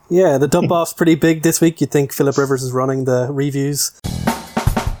Yeah, the dump-off's pretty big this week. You'd think Philip Rivers is running the reviews.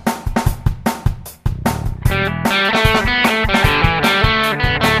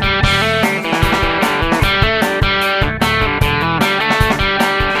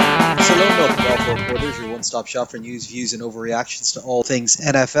 Stop shop for news, views, and overreactions to all things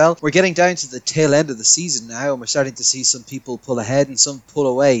NFL. We're getting down to the tail end of the season now, and we're starting to see some people pull ahead and some pull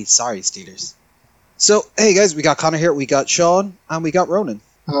away. Sorry, Steelers. So, hey guys, we got Connor here, we got Sean, and we got Ronan.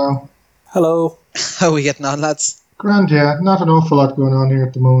 Hello. Hello. How are we getting on, lads? Grand, yeah. Not an awful lot going on here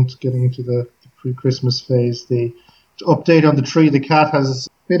at the moment, getting into the pre-Christmas phase. The update on the tree, the cat has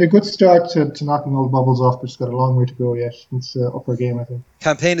made a good start to knocking all the bubbles off, but it's got a long way to go yet. It's upper game, I think.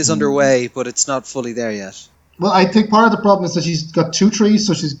 Campaign is underway, but it's not fully there yet. Well, I think part of the problem is that she's got 2 trees,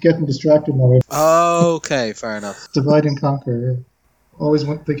 so she's getting distracted now. Okay, fair enough. Divide and conquer, yeah. Always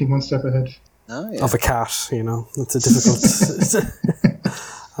thinking one step ahead. Oh, yeah. Of a cat, you know. It's a difficult...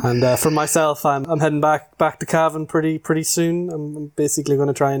 And for myself, I'm heading back to Cavan pretty soon. I'm basically going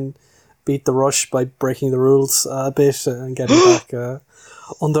to try and beat the rush by breaking the rules a bit and getting back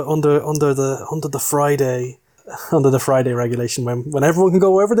under the Friday regulation when everyone can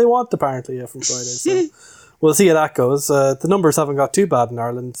go wherever they want apparently from Friday. So we'll see how that goes. The numbers haven't got too bad in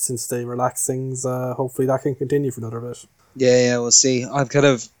Ireland since they relaxed things. Hopefully that can continue for another bit. Yeah, we'll see. I'm kind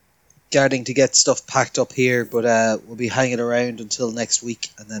of starting to get stuff packed up here, but we'll be hanging around until next week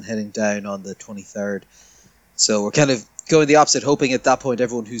and then heading down on the 23rd. So we're kind of going the opposite, hoping at that point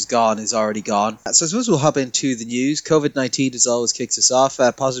everyone who's gone is already gone. So I suppose we'll hop into the news. COVID-19 as always kicks us off.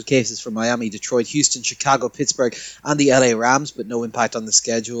 Positive cases from Miami, Detroit, Houston, Chicago, Pittsburgh and the LA Rams, but no impact on the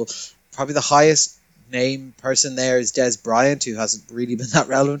schedule. Probably the highest name person there is Des Bryant, who hasn't really been that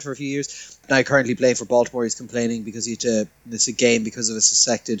relevant for a few years. Now currently playing for Baltimore. He's complaining because he had to miss a game because of a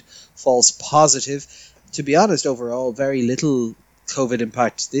suspected false positive. To be honest, overall, very little COVID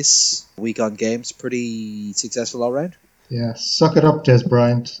impact this week on games. Pretty successful all round. Yeah, suck it up, Des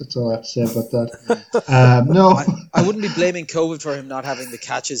Bryant. That's all I have to say about that. No, I wouldn't be blaming COVID for him not having the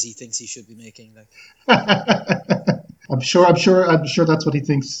catches he thinks he should be making. I'm sure that's what he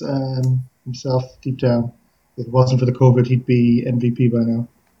thinks himself deep down. If it wasn't for the COVID, he'd be MVP by now.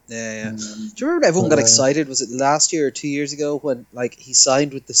 Yeah. Do you remember everyone got excited? Was it last year or 2 years ago when he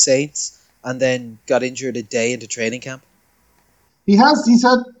signed with the Saints and then got injured a day into training camp? He's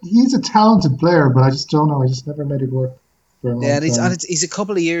a talented player, but I just don't know. I just never made it work for a long time. And he's a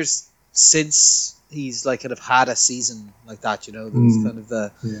couple of years since he's kind of had a season like that. You know, there's kind of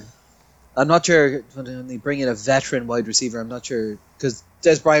the. Yeah. I'm not sure when they bring in a veteran wide receiver. I'm not sure because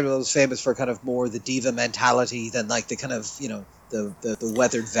Des Bryant was famous for kind of more the diva mentality than the kind of the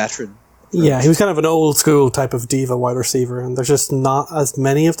weathered veteran. Yeah, he was kind of an old school type of diva wide receiver, and there's just not as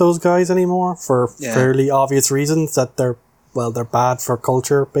many of those guys anymore for fairly obvious reasons that they're bad for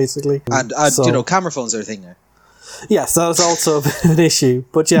culture basically. And camera phones are a thing now. Yes, that's also a bit of an issue.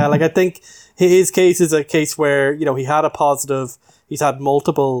 But yeah, I think his case is a case where, he had a positive. He's had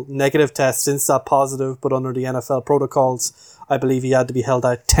multiple negative tests since that positive, but under the NFL protocols, I believe he had to be held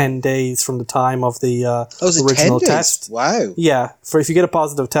out 10 days from the time of the original test. Wow. Yeah, if you get a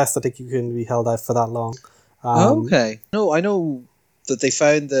positive test, I think you can be held out for that long. Okay. No, I know that they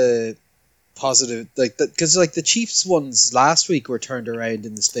found the positive, because the Chiefs ones last week were turned around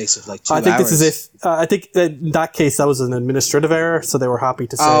in the space of 2 hours. I think this is I think that in that case that was an administrative error, so they were happy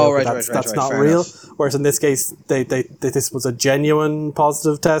to say that's not real. Enough. Whereas in this case, they this was a genuine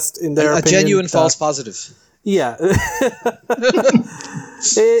positive test in their opinion. A genuine false positive. Yeah. It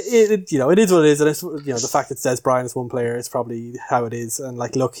is what it is, and it's, the fact that Des Bryant is one player is probably how it is. And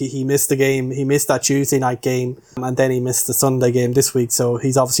look, he missed the game. He missed that Tuesday night game, and then he missed the Sunday game this week. So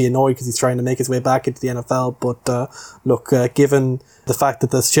he's obviously annoyed because he's trying to make his way back into the NFL. But given the fact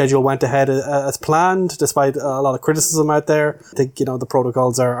that the schedule went ahead as planned, despite a lot of criticism out there, I think the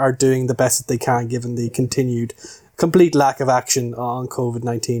protocols are doing the best that they can given the continued complete lack of action on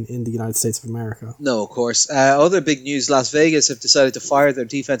COVID-19 in the United States of America. No, of course. Other big news, Las Vegas have decided to fire their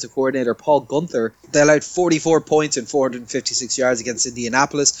defensive coordinator, Paul Gunther. They allowed 44 points and 456 yards against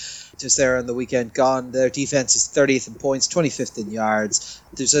Indianapolis just there on the weekend gone. Their defense is 30th in points, 25th in yards.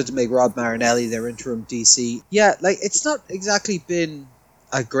 They decided to make Rod Marinelli their interim DC. Yeah, it's not exactly been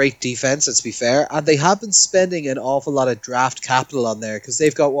a great defense, let's be fair. And they have been spending an awful lot of draft capital on there because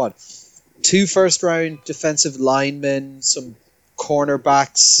they've got 2 first-round defensive linemen, some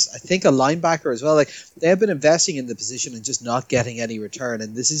cornerbacks, I think a linebacker as well. They have been investing in the position and just not getting any return.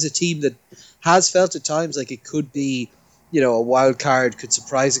 And this is a team that has felt at times like it could be, a wild card, could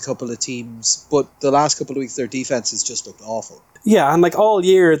surprise a couple of teams. But the last couple of weeks, their defense has just looked awful. Yeah, and like all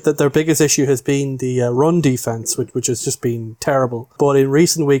year, that their biggest issue has been the run defense, which has just been terrible. But in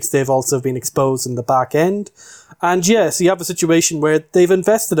recent weeks, they've also been exposed in the back end. And yes, you have a situation where they've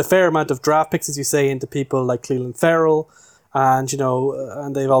invested a fair amount of draft picks, as you say, into people like Cleveland Ferrell, and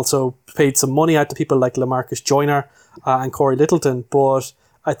and they've also paid some money out to people like LaMarcus Joyner and Corey Littleton. But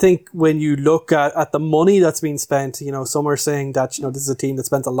I think when you look at the money that's been spent, some are saying that this is a team that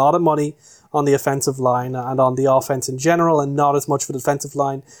spent a lot of money on the offensive line and on the offense in general, and not as much for the defensive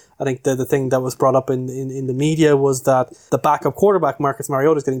line. I think the thing that was brought up in the media was that the backup quarterback, Marcus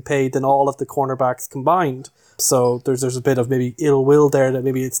Mariota, is getting paid than all of the cornerbacks combined. So there's a bit of maybe ill will there, that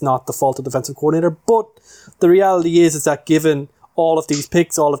maybe it's not the fault of the defensive coordinator. But the reality is that given all of these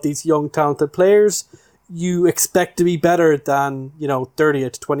picks, all of these young talented players, you expect to be better than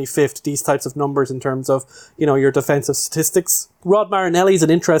 30th, 25th, these types of numbers in terms of your defensive statistics. Rod Marinelli is an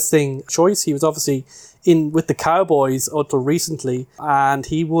interesting choice. He was obviously in with the Cowboys until recently, and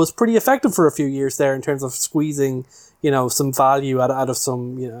he was pretty effective for a few years there in terms of squeezing some value out of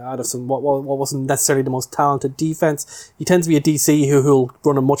some what wasn't necessarily the most talented defense. He tends to be a DC who'll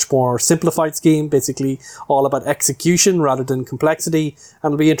run a much more simplified scheme, basically all about execution rather than complexity,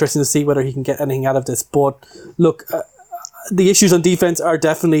 and it'll be interesting to see whether he can get anything out of this. But look, the issues on defense are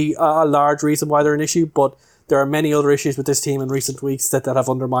definitely a large reason why they're an issue, but there are many other issues with this team in recent weeks that have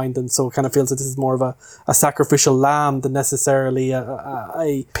undermined them, so it kind of feels that this is more of a sacrificial lamb than necessarily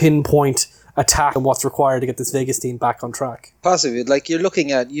a pinpoint attack on what's required to get this Vegas team back on track. Possibly. Like, you've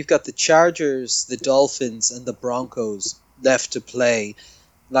got the Chargers, the Dolphins, and the Broncos left to play.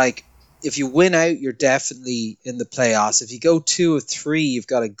 Like, if you win out, you're definitely in the playoffs. If you go 2 or 3, you've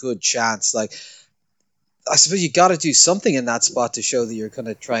got a good chance. Like, I suppose you got to do something in that spot to show that you're going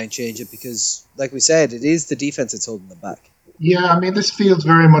to try and change it, because, like we said, it is the defense that's holding them back. Yeah, I mean, this feels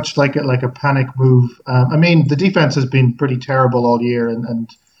very much like a panic move. I mean, the defense has been pretty terrible all year, and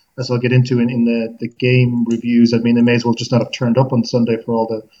as I'll get into in the game reviews, I mean, they may as well just not have turned up on Sunday for all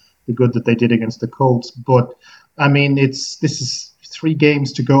the good that they did against the Colts. But, I mean, this is 3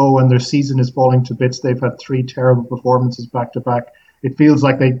 games to go, and their season is falling to bits. They've had 3 terrible performances back-to-back. It feels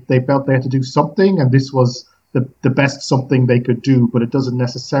like they felt they had to do something, and this was the best something they could do, but it doesn't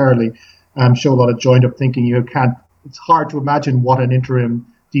necessarily show a lot of joined-up thinking. It's hard to imagine what an interim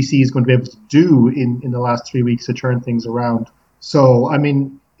DC is going to be able to do in the last 3 weeks to turn things around. So, I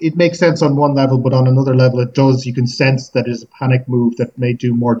mean, it makes sense on one level, but on another level, you can sense that it is a panic move that may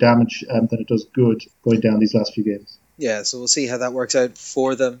do more damage than it does good going down these last few games. Yeah, so we'll see how that works out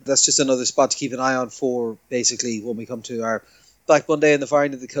for them. That's just another spot to keep an eye on for, basically, when we come to our Black Monday and the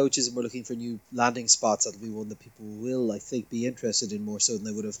firing of the coaches, and we're looking for new landing spots. That'll be one that people will, I think, be interested in more so than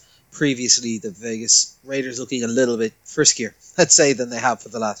they would have previously. The Vegas Raiders looking a little bit friskier, let's say, than they have for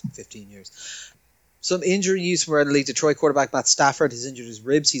the last 15 years. Some injury news from around the league. Detroit quarterback Matt Stafford has injured his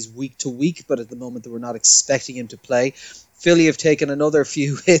ribs. He's week to week, but at the moment we're not expecting him to play. Philly have taken another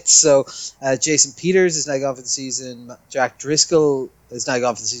few hits, so Jason Peters is now gone for the season. Jack Driscoll is now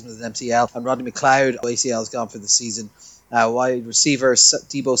gone for the season with an MCL, and Rodney McLeod, ACL, is gone for the season. Wide receiver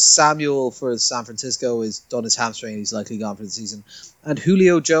Deebo Samuel for San Francisco is done his hamstring. He's likely gone for the season. And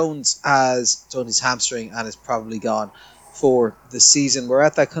Julio Jones has done his hamstring and is probably gone for the season. We're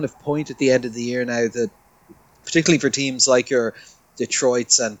at that kind of point at the end of the year now that, particularly for teams like your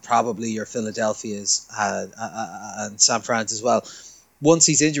Detroits and probably your Philadelphias and San Fran as well, once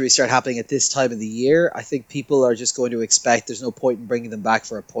these injuries start happening at this time of the year, I think people are just going to expect there's no point in bringing them back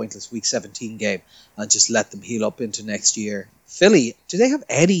for a pointless Week 17 game and just let them heal up into next year. Philly, do they have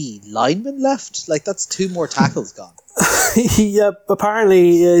any linemen left? Like, that's 2 more tackles gone. Yeah,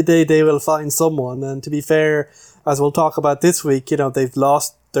 apparently they will find someone. And to be fair, as we'll talk about this week, they've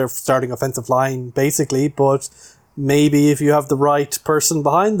lost their starting offensive line, basically, but maybe if you have the right person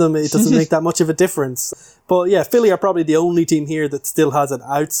behind them, it doesn't make that much of a difference. But yeah, Philly are probably the only team here that still has an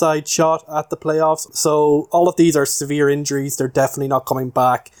outside shot at the playoffs. So all of these are severe injuries. They're definitely not coming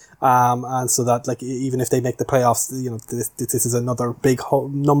back. And so that, like, even if they make the playoffs, this is another big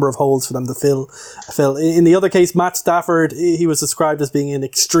number of holes for them to fill. In the other case, Matt Stafford, he was described as being in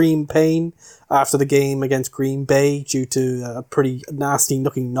extreme pain after the game against Green Bay due to a pretty nasty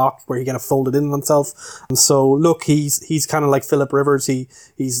looking knock where he kind of folded in on himself. And so, look, he's kind of like Phillip Rivers.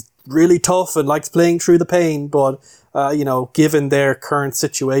 He's really tough and likes playing through the pain, but given their current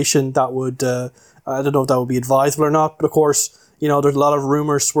situation, that would I don't know if that would be advisable or not. But of course, there's a lot of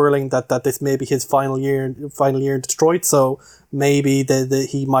rumors swirling that this may be his final year in Detroit. So maybe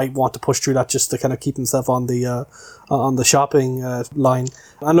he might want to push through that just to kind of keep himself on the shopping line.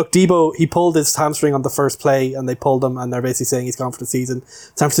 And look, Debo, he pulled his hamstring on the first play, and they pulled him, and they're basically saying he's gone for the season.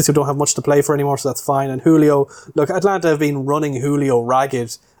 San Francisco don't have much to play for anymore, so that's fine. And Julio, look, Atlanta have been running Julio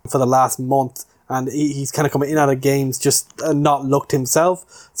ragged for the last month, and he's kind of coming in out of games just not looked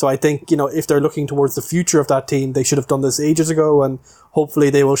himself. So I think, if they're looking towards the future of that team, they should have done this ages ago, and hopefully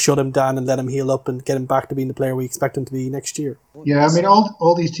they will shut him down and let him heal up and get him back to being the player we expect him to be next year. Yeah, I mean,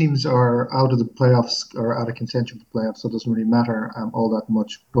 all these teams are out of the playoffs or out of contention for the playoffs, so it doesn't really matter all that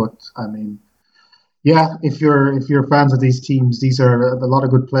much. But I mean, yeah, if you're fans of these teams, these are a lot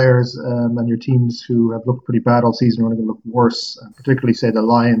of good players, and your teams who have looked pretty bad all season are only going to look worse. Particularly, say, the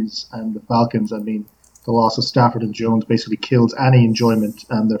Lions and the Falcons. I mean, the loss of Stafford and Jones basically killed any enjoyment,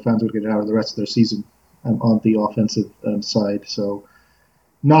 and their fans would get out of the rest of their season on the offensive side. So,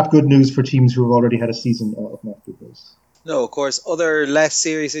 not good news for teams who have already had a season of not good news. No, of course. Other less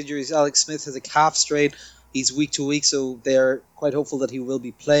serious injuries. Alex Smith has a calf strain. He's week to week, so they're quite hopeful that he will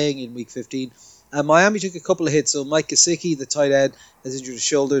be playing in week 15. Miami took a couple of hits. So Mike Gesicki, the tight end, has injured his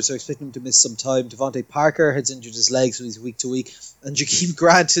shoulder, so expecting him to miss some time. Devontae Parker has injured his leg, so he's week to week. And Jakeem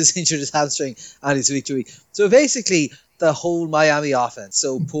Grant has injured his hamstring, and he's week to week. So basically, the whole Miami offense.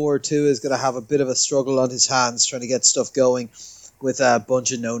 So poor Tua is going to have a bit of a struggle on his hands trying to get stuff going with a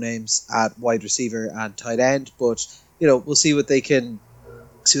bunch of no-names at wide receiver and tight end. But, we'll see what they can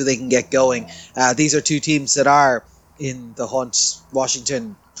get going. These are two teams that are in the hunt.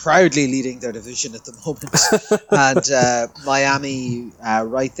 Washington proudly leading their division at the moment, and Miami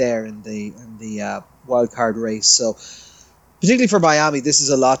right there in the wild card race. So particularly for Miami, this is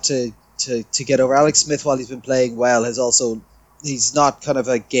a lot to get over. Alex Smith, while he's been playing well, he's not kind of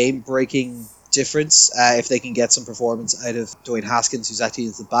a game breaking difference if they can get some performance out of Dwayne Haskins, who's actually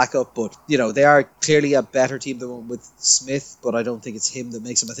the backup. But they are clearly a better team than one with Smith, but I don't think it's him that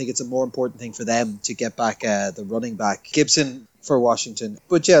makes him. I think it's a more important thing for them to get back the running back Gibson for Washington.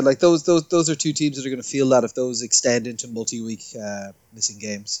 But yeah, like those are two teams that are going to feel that if those extend into multi-week missing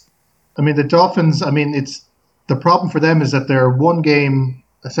games. I mean, the Dolphins, it's the problem for them is that they're one game.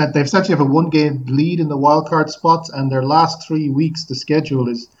 They essentially have a one-game lead in the wild card spots, and their last 3 weeks, the schedule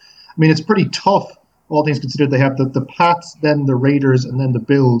is, it's pretty tough, all things considered. They have the Pats, then the Raiders, and then the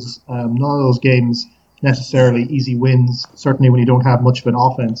Bills. None of those games necessarily easy wins, certainly when you don't have much of an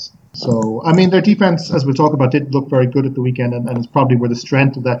offense. So, their defense, as we'll talk about, did look very good at the weekend, and it's probably where the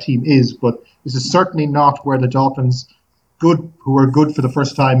strength of that team is. But this is certainly not where the Dolphins, who are good for the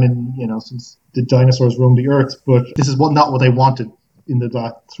first time in, since the dinosaurs roamed the earth, but this is not what they wanted in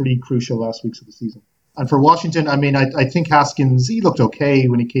the 3 crucial last weeks of the season. And for Washington, I think Haskins, he looked okay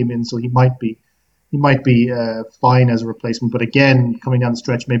when he came in, so he might be fine as a replacement. But again, coming down the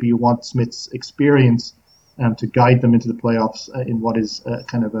stretch, maybe you want Smith's experience to guide them into the playoffs in what is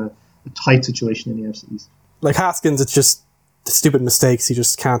kind of a tight situation in the NFC East. Like Haskins, it's just stupid mistakes. He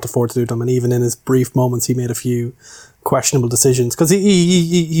just can't afford to do them. And even in his brief moments, he made a few questionable decisions because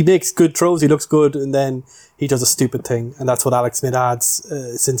he makes good throws, he looks good, and then he does a stupid thing. And that's what Alex Smith adds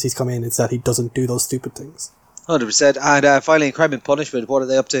since he's come in, is that he doesn't do those stupid things. 100%. And finally, in crime and punishment, what are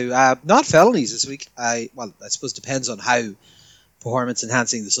they up to? Not felonies this week. I suppose it depends on how performance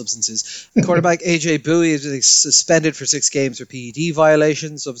enhancing the substances. Quarterback AJ Bowie is being suspended for 6 games for PED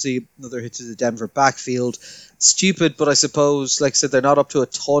violations. Obviously, another hit to the Denver backfield. Stupid, but I suppose, like I said, they're not up to a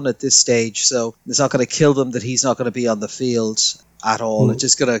ton at this stage, so it's not going to kill them that he's not going to be on the field at all. It's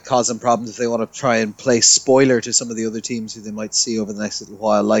just going to cause them problems if they want to try and play spoiler to some of the other teams who they might see over the next little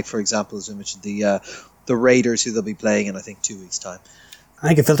while, like, for example, as I mentioned, the Raiders, who they'll be playing in, I think, 2 weeks' time. I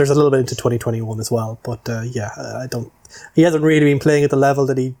think it filters a little bit into 2021 as well, but he hasn't really been playing at the level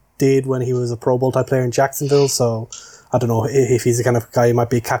that he did when he was a Pro Bowl type player in Jacksonville, so I don't know if he's the kind of guy who might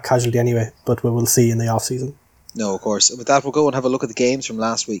be a cap casualty anyway, but we will see in the off-season. No, of course. And with that, we'll go and have a look at the games from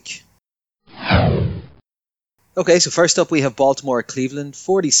last week. Okay, so first up we have Baltimore at Cleveland,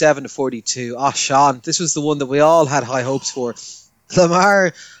 47-42. Sean, this was the one that we all had high hopes for.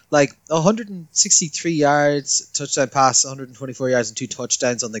 Lamar, 163 yards, touchdown pass, 124 yards and 2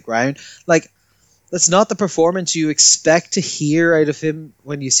 touchdowns on the ground. That's not the performance you expect to hear out of him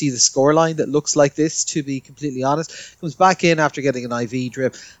when you see the scoreline that looks like this, to be completely honest. Comes back in after getting an IV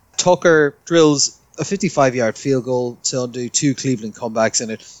drip. Tucker drills a 55-yard field goal to undo 2 Cleveland comebacks in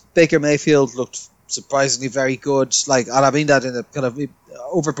it. Baker Mayfield looked surprisingly very good. And I mean that in a kind of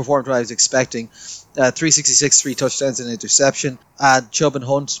overperformed what I was expecting. 366, 3 touchdowns and an interception. And Chubb and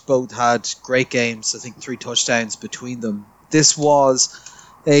Hunt both had great games. I think 3 touchdowns between them. This was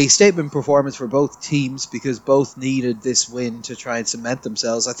a statement performance for both teams because both needed this win to try and cement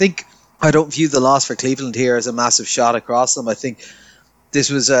themselves. I don't view the loss for Cleveland here as a massive shot across them. I think this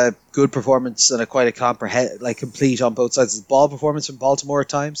was a good performance and quite a complete on both sides of the ball performance from Baltimore at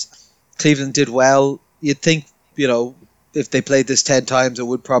times. Cleveland did well. You'd think, if they played this 10 times, it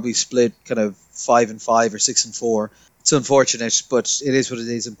would probably split kind of 5-5 or 6-4. It's unfortunate, but it is what it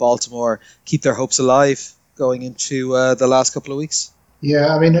is. In Baltimore, keep their hopes alive going into the last couple of weeks.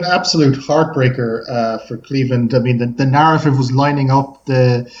 Yeah, I mean, an absolute heartbreaker for Cleveland. I mean, the narrative was lining up.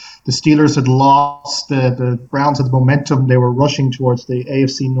 The Steelers had lost. The Browns had the momentum. They were rushing towards the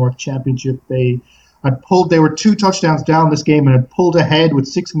AFC North Championship. They were 2 touchdowns down this game and had pulled ahead with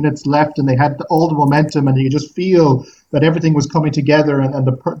 6 minutes left, and they had all the momentum, and you could just feel that everything was coming together, and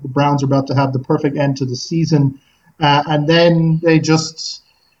the Browns were about to have the perfect end to the season. And then they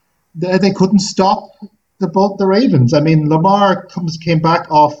couldn't stop the Ravens. I mean, Lamar came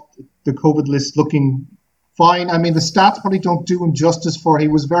back off the COVID list looking fine. I mean, the stats probably don't do him justice for. He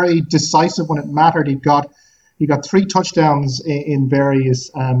was very decisive when it mattered. He got 3 touchdowns in various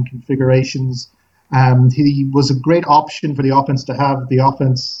configurations. He was a great option for the offense to have.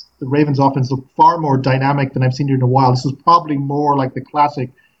 The Ravens offense looked far more dynamic than I've seen it in a while. This was probably more like the classic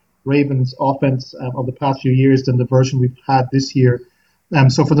Ravens offense of the past few years than the version we've had this year.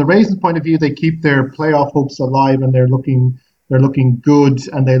 So from the Ravens' point of view, they keep their playoff hopes alive, and they're looking good,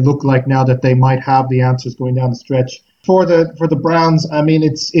 and they look like now that they might have the answers going down the stretch. For the Browns, I mean,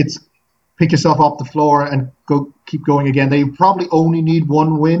 it's pick yourself off the floor and keep going again. They probably only need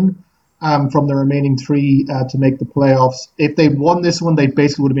 1 win from the remaining 3 to make the playoffs. If they won this one, they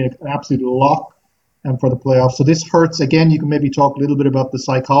basically would have been an absolute lock for the playoffs. So this hurts. Again, you can maybe talk a little bit about the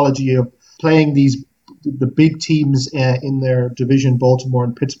psychology of playing the big teams in their division, Baltimore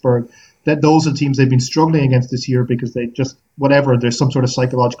and Pittsburgh. That those are the teams they've been struggling against this year because they just, there's some sort of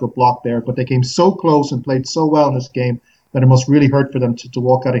psychological block there. But they came so close and played so well in this game that it must really hurt for them to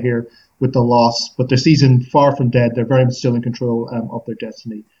walk out of here with the loss. But their season, far from dead. They're very much still in control of their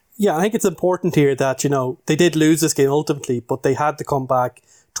destiny. Yeah, I think it's important here that, they did lose this game ultimately, but they had to come back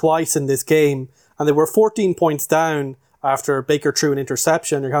twice in this game. And they were 14 points down after Baker threw an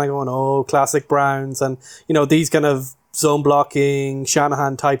interception. You're kind of going, oh, classic Browns. And, these kind of zone blocking,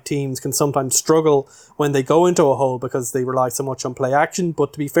 Shanahan type teams can sometimes struggle when they go into a hole because they rely so much on play action.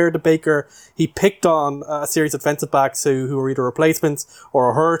 But to be fair to Baker, he picked on a series of defensive backs who were either replacements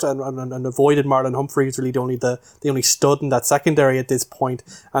or are hurt and avoided Marlon Humphrey, who's really the only stud in that secondary at this point.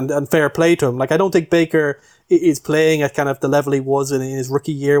 And fair play to him. Like, I don't think Baker is playing at kind of the level he was in his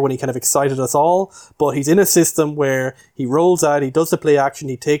rookie year when he kind of excited us all, but he's in a system where he rolls out, he does the play action,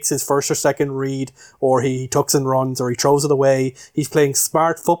 he takes his first or second read, or he tucks and runs, or he throws it away. He's playing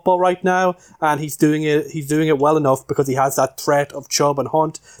smart football right now, and he's doing it well enough because he has that threat of Chubb and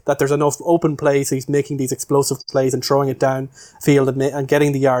Hunt, that there's enough open plays, so he's making these explosive plays and throwing it downfield and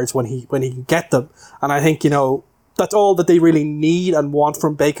getting the yards when he can get them. And I think, that's all that they really need and want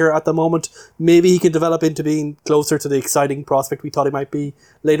from Baker at the moment. Maybe he can develop into being closer to the exciting prospect we thought he might be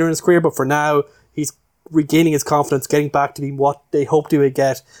later in his career, but for now, he's regaining his confidence, getting back to being what they hoped he would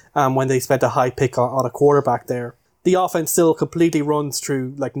get when they spent a high pick on a quarterback there. The offense still completely runs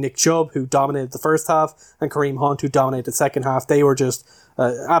through like Nick Chubb, who dominated the first half, and Kareem Hunt, who dominated the second half. They were just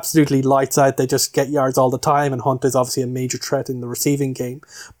absolutely lights out. They just get yards all the time, and Hunt is obviously a major threat in the receiving game.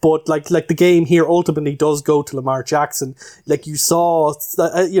 But like the game here ultimately does go to Lamar Jackson. Like you saw,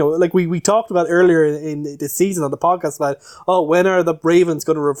 like we talked about earlier in this season on the podcast about, when are the Ravens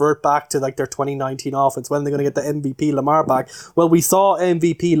going to revert back to like their 2019 offense? When are they going to get the MVP Lamar back? Well, we saw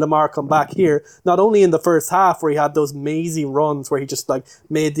MVP Lamar come back here, not only in the first half where he had those mazy runs where he just like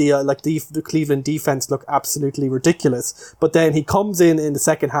made the Cleveland defense look absolutely ridiculous, but then he comes in the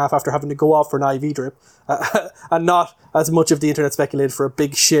second half after having to go off for an IV drip, and not as much of the internet speculated for a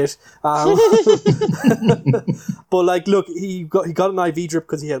big shit. But like, look, he got an IV drip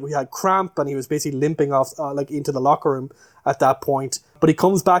because he had cramp and he was basically limping off into the locker room at that point. But he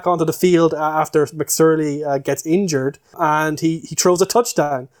comes back onto the field after McSorley gets injured, and he throws a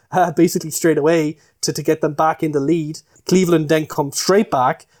touchdown basically straight away to get them back in the lead. Cleveland then comes straight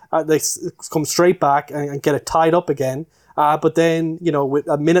back. They come straight back and get it tied up again. But then, with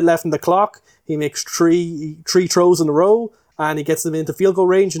a minute left in the clock, he makes three throws in a row and he gets them into field goal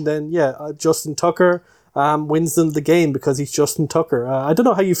range. And then, Justin Tucker wins them the game because he's Justin Tucker. I don't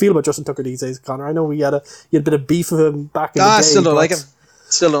know how you feel about Justin Tucker these days, Connor. I know you had a bit of beef with him back in the day. I still don't like him.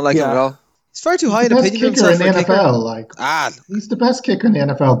 Still don't like him at all. He's far too high in opinion. He's the best kicker in the NFL. He's the best kicker in the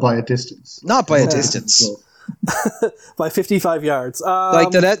NFL by a distance. Not by a distance. By 55 yards.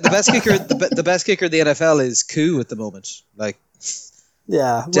 The best kicker in the NFL is Koo at the moment.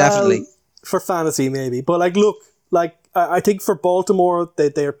 Yeah, Definitely. well, for fantasy maybe, but like, look, like I think for Baltimore,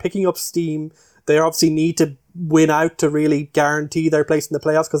 they are picking up steam. They obviously need to win out to really guarantee their place in the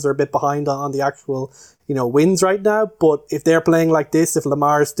playoffs because they're a bit behind on the actual, wins right now. But if they're playing like this, if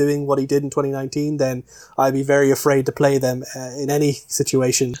Lamar is doing what he did in 2019, then I'd be very afraid to play them in any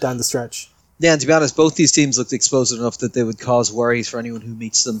situation down the stretch. Yeah, and to be honest, both these teams looked exposed enough that they would cause worries for anyone who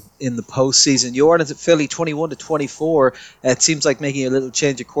meets them in the postseason. New Orleans at Philly, 21-24. It seems like making a little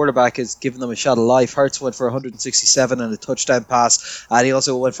change at quarterback has given them a shot of life. Hurts went for 167 and a touchdown pass, and he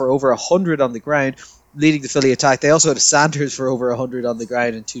also went for over 100 on the ground, leading the Philly attack. They also had Sanders for over 100 on the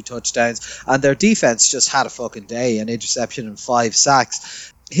ground and 2 touchdowns, and their defense just had a fucking day, an interception and 5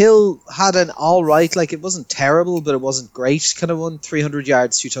 sacks. Hill had an all right, like it wasn't terrible, but it wasn't great kind of one. 300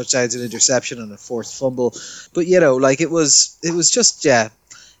 yards, 2 touchdowns, an interception, and a forced fumble. But like it was just it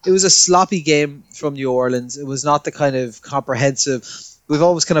was a sloppy game from New Orleans. It was not the kind of comprehensive. We've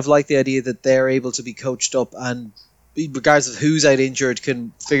always kind of liked the idea that they're able to be coached up and, regardless of who's out injured,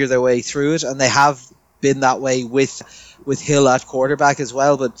 can figure their way through it, and they have been that way with Hill at quarterback as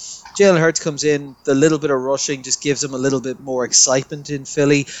well. But Jalen Hurts comes in, the little bit of rushing just gives him a little bit more excitement in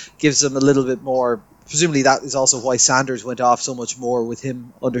Philly, gives them a little bit more. Presumably that is also why Sanders went off so much more with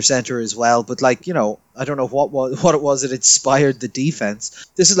him under center as well. But I don't know what it was that inspired the defense.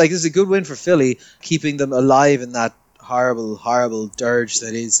 This is a good win for Philly, keeping them alive in that horrible dirge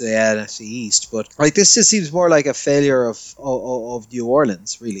that is the NFC East. But this just seems more like a failure of New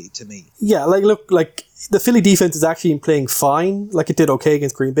Orleans, really, to me. Yeah, look, the Philly defense is actually playing fine. Like it did okay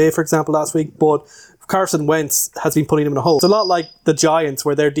against Green Bay, for example, last week. But Carson Wentz has been putting them in a hole. It's a lot like the Giants,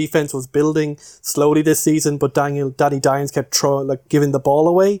 where their defense was building slowly this season, but Danny Dimes kept giving the ball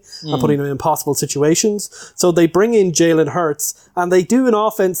away and putting them in impossible situations. So they bring in Jalen Hurts, and they do an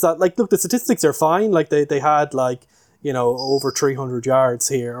offense that, look, the statistics are fine. They had over 300 yards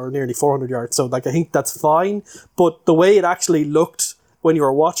here, or nearly 400 yards. So I think that's fine. But the way it actually looked when you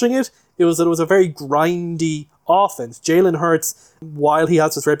were watching it, it was a very grindy offense. Jalen Hurts, while he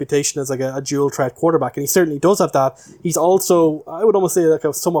has this reputation as a dual threat quarterback, and he certainly does have that, he's also, I would almost say,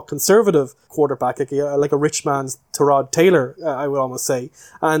 a somewhat conservative quarterback, like a rich man's Tyrod Taylor, I would almost say.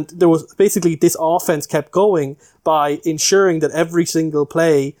 And there was basically, this offense kept going by ensuring that every single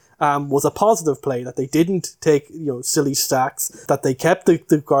play was a positive play, that they didn't take silly sacks, that they kept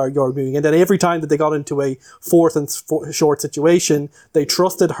the yard moving, and then every time that they got into a fourth and short situation, they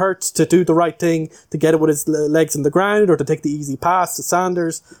trusted Hurts to do the right thing, to get it with his legs in the ground, or to take the easy pass to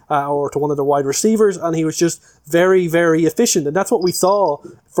Sanders or to one of the wide receivers, and he was just very, very efficient. And that's what we saw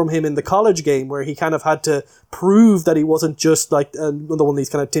from him in the college game, where he kind of had to prove that he wasn't just one of these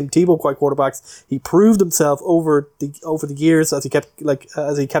kind of Tim Tebow quarterbacks. He proved himself over the years as he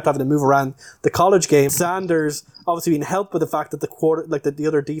kept having to move around the college game. Sanders obviously being helped by the fact that the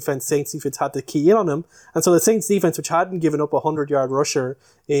other defense, Saints defense, had to key in on him, and so the Saints defense, which hadn't given up a 100-yard rusher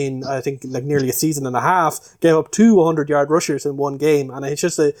in I think nearly a season and a half, gave up 2 100-yard rushers in one game, and it's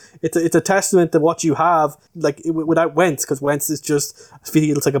just it's a testament to what you have without Wentz, because Wentz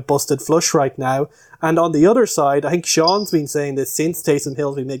feels like a busted flush right now. And on the other side, I think Sean's been saying this since Taysom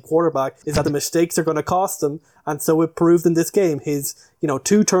Hill's been made quarterback, is that the mistakes are going to cost him, and so it proved in this game. His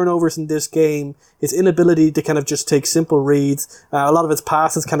 2 turnovers in this game, his inability to kind of just take simple reads, a lot of his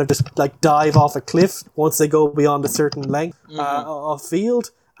passes kind of just dive off a cliff once they go beyond a certain length of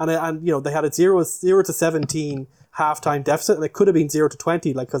field, and they had a 0-17 halftime deficit, and it could have been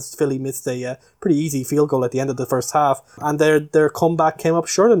 0-20, because Philly missed a pretty easy field goal at the end of the first half, and their comeback came up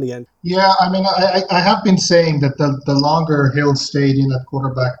short in the end. Yeah, I mean, I have been saying that the longer Hill stayed in at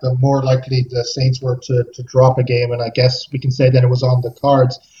quarterback, the more likely the Saints were to drop a game, and I guess we can say that it was on the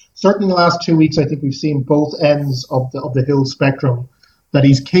cards. Certainly in the last 2 weeks, I think we've seen both ends of the Hill spectrum, that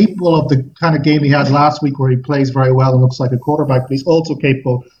he's capable of the kind of game he had last week, where he plays very well and looks like a quarterback, but he's also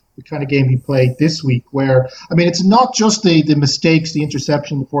capable the kind of game he played this week, where, I mean, it's not just the mistakes, the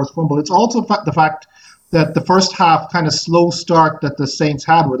interception, the forced fumble, it's also the fact that the first half kind of slow start that the Saints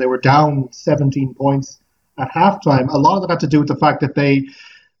had, where they were down 17 points at halftime, a lot of that had to do with the fact that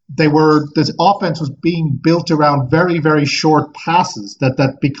this offense was being built around very, very short passes,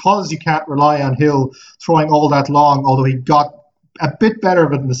 that because you can't rely on Hill throwing all that long, although he got a bit better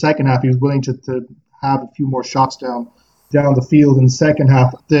of it in the second half, he was willing to have a few more shots down the field in the second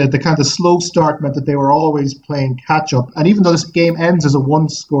half. The kind of slow start meant that they were always playing catch up. And even though this game ends as a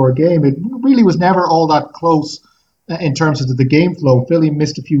 1-score game, it really was never all that close in terms of the game flow. Philly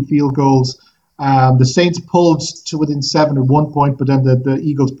missed a few field goals. The Saints pulled to within 7 at one point, but then the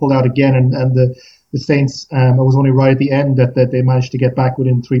Eagles pulled out again, and the Saints, it was only right at the end that they managed to get back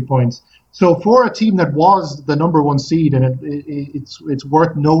within 3 points. So for a team that was the number one seed, and it's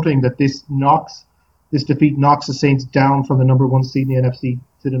worth noting that this defeat knocks the Saints down from the number one seed in the NFC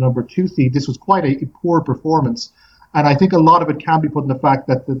to the number two seed. This was quite a poor performance. And I think a lot of it can be put in the fact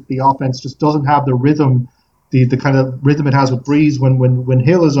that the offense just doesn't have the rhythm, the kind of rhythm it has with Breeze when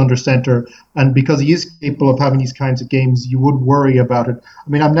Hill is under center. And because he is capable of having these kinds of games, you would worry about it. I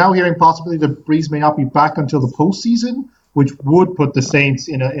mean, I'm now hearing possibly that Breeze may not be back until the postseason, which would put the Saints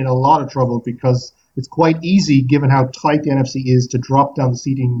in a lot of trouble, because it's quite easy, given how tight the NFC is, to drop down the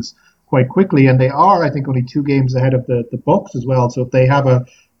seedings quite quickly. And they are, I think, only 2 games ahead of the Bucs as well. So if they have a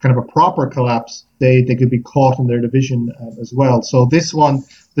kind of a proper collapse, they could be caught in their division as well. So this one,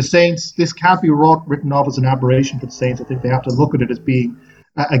 the Saints, this can't be written off as an aberration for the Saints. I think they have to look at it as being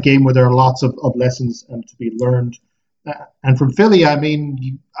a game where there are lots of lessons to be learned. And from Philly, I mean,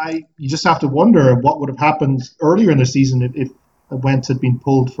 you just have to wonder what would have happened earlier in the season if Wentz had been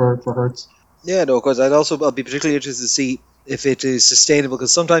pulled for Hurts. Yeah, no, because I'll be particularly interested to see if it is sustainable,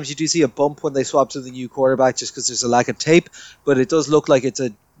 because sometimes you do see a bump when they swap to the new quarterback just because there's a lack of tape, but it does look like it's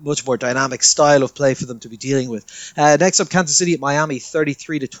a much more dynamic style of play for them to be dealing with. Next up, Kansas City at Miami,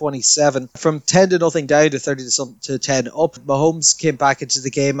 33-27. From 10-0 down to 30-10 up. Mahomes came back into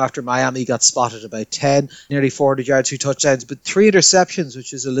the game after Miami got spotted about 10, nearly 400 yards, 2 touchdowns, but 3 interceptions,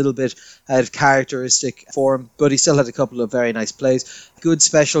 which is a little bit out of characteristic for him, but he still had a couple of very nice plays. Good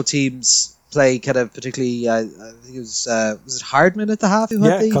special teams play, kind of particularly, I think it was it Hardman at the half?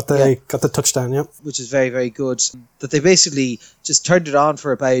 Got the touchdown, yeah. Which is very, very good. That they basically just turned it on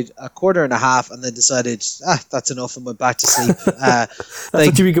for about a quarter and a half and then decided, that's enough, and went back to sleep. That's what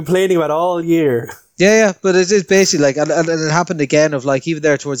you've been complaining about all year. Yeah, but it is basically like, and it happened again of like, even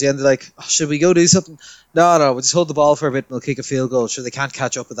there towards the end, like, should we go do something? No, we'll just hold the ball for a bit and we'll kick a field goal. Sure, they can't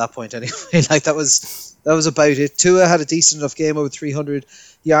catch up at that point anyway. Like, that was about it. Tua had a decent enough game, over 300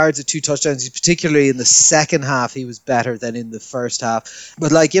 yards and 2 touchdowns. Particularly in the second half, he was better than in the first half.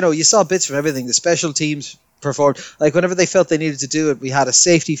 But like, you saw bits from everything. The special teams performed. Like, whenever they felt they needed to do it, we had a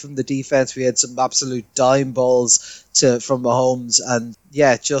safety from the defense. We had some absolute dime balls from Mahomes, and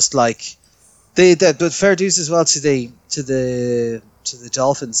yeah, just like but fair dues as well to the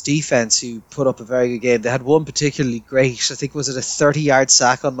Dolphins defense, who put up a very good game. They had one particularly great, I think, was it a 30-yard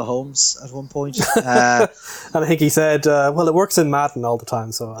sack on Mahomes at one point? And I think he said, well, it works in Madden all the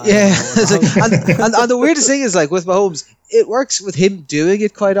time, so yeah. And the weirdest thing is, like, with Mahomes, it works with him doing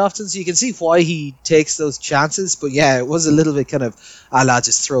it quite often, so you can see why he takes those chances. But yeah, it was a little bit kind of,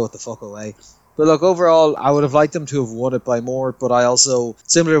 just throw it the fuck away. But look, overall, I would have liked them to have won it by more, but I also,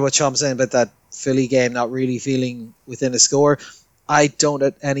 similar to what Sean's saying about that Philly game not really feeling within a score, I don't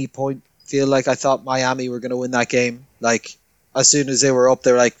at any point feel like I thought Miami were going to win that game. Like, as soon as they were up,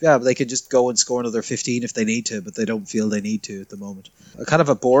 they were like, yeah, they could just go and score another 15 if they need to, but they don't feel they need to at the moment. Kind of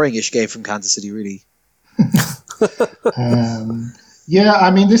a boring-ish game from Kansas City, really. Yeah,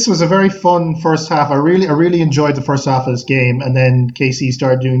 I mean, this was a very fun first half. I really enjoyed the first half of this game, and then KC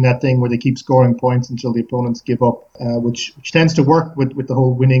started doing that thing where they keep scoring points until the opponents give up, which tends to work with the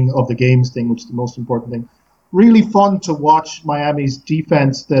whole winning of the games thing, which is the most important thing. Really fun to watch Miami's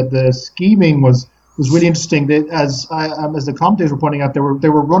defense. The scheming was really interesting. As the commentators were pointing out, they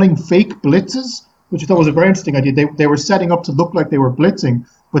were running fake blitzes, which I thought was a very interesting idea. They were setting up to look like they were blitzing,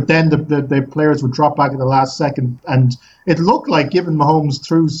 but then the players would drop back at the last second, and it looked like, given Mahomes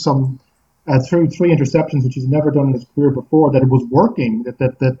threw 3 interceptions, which he's never done in his career before, that it was working,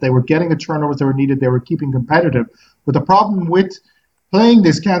 that they were getting the turnovers they were needed, they were keeping competitive. But the problem with playing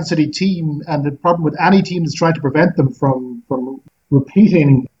this Kansas City team, and the problem with any team that's trying to prevent them from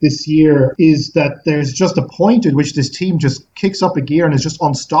repeating this year, is that there's just a point at which this team just kicks up a gear and is just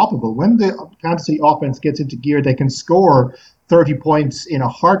unstoppable. When the Kansas City offense gets into gear, they can score 30 points in a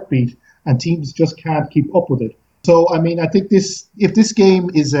heartbeat, and teams just can't keep up with it. So, I mean, I think if this game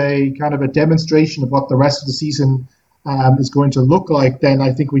is a kind of a demonstration of what the rest of the season is going to look like, then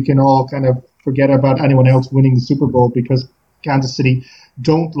I think we can all kind of forget about anyone else winning the Super Bowl, because Kansas City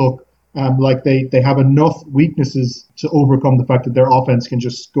don't look like they have enough weaknesses to overcome the fact that their offense can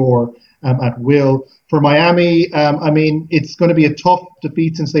just score at will. For Miami, I mean, it's going to be a tough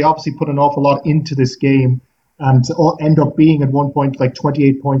defeat, since they obviously put an awful lot into this game. To end up being at one point like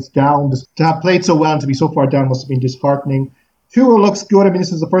 28 points down, to have played so well and to be so far down must have been disheartening. Tua looks good. I mean,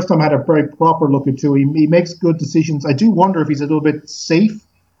 this is the first time I had a very proper look at Tua. He makes good decisions. I do wonder if he's a little bit safe.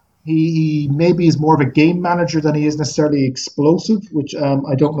 He maybe is more of a game manager than he is necessarily explosive, which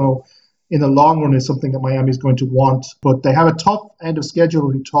I don't know in the long run is something that Miami is going to want. But they have a tough end of schedule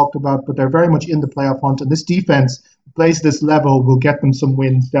we talked about, but they're very much in the playoff hunt. And this defense, plays this level, will get them some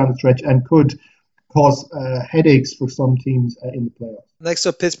wins down the stretch and could cause headaches for some teams in the playoffs. Next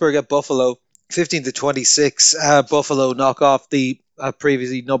up, Pittsburgh at Buffalo, 15-26. Buffalo knock off the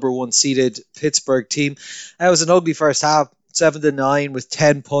previously number one seeded Pittsburgh team. It was an ugly first half, 7-9 with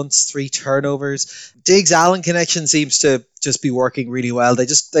 10 punts, 3 turnovers. Diggs Allen connection seems to just be working really well.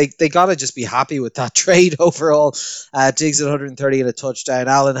 They gotta just be happy with that trade overall. Diggs had 130 and a touchdown.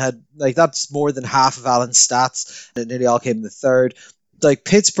 Allen had that's more than half of Allen's stats. It nearly all came in the third.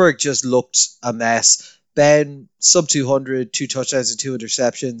 Pittsburgh just looked a mess. Ben sub 200, 2 touchdowns and 2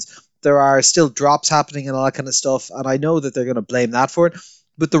 interceptions. There are still drops happening and all that kind of stuff, and I know that they're going to blame that for it.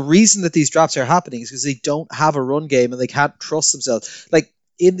 But the reason that these drops are happening is because they don't have a run game and they can't trust themselves.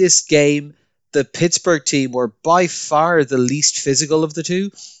 In this game, the Pittsburgh team were by far the least physical of the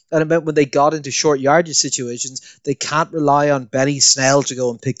two. And it meant when they got into short yardage situations, they can't rely on Benny Snell to go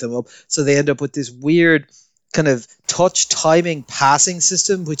and pick them up. So they end up with this weird kind of touch timing passing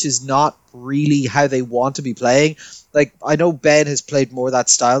system, which is not really how they want to be playing. I know Ben has played more that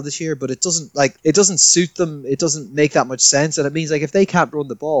style this year, but it doesn't suit them. It doesn't make that much sense. And it means if they can't run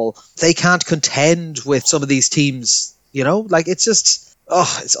the ball, they can't contend with some of these teams, it's just,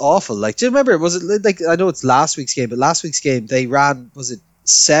 it's awful. Do you remember, was it I know it's last week's game, but last week's game, they ran, was it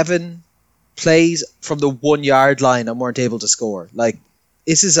 7 plays from the 1 yard line and weren't able to score?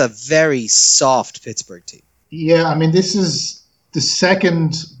 This is a very soft Pittsburgh team. Yeah, I mean, this is the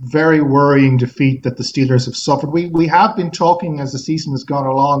second very worrying defeat that the Steelers have suffered. We have been talking as the season has gone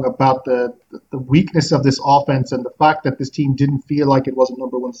along about the weakness of this offense and the fact that this team didn't feel like it was a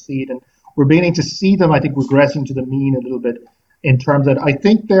number one seed. And we're beginning to see them, I think, regressing to the mean a little bit in terms of, I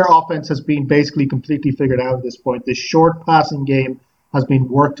think their offense has been basically completely figured out at this point. This short passing game has been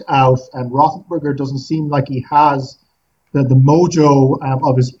worked out, and Roethlisberger doesn't seem like he has the mojo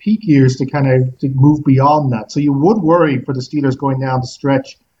of his peak years to move beyond that. So you would worry for the Steelers going down the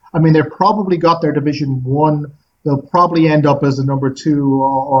stretch. I mean, they've probably got their Division 1. They'll probably end up as the number 2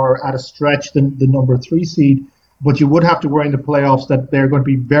 or at a stretch the number 3 seed. But you would have to worry in the playoffs that they're going to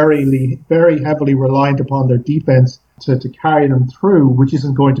be very, very heavily reliant upon their defense to carry them through, which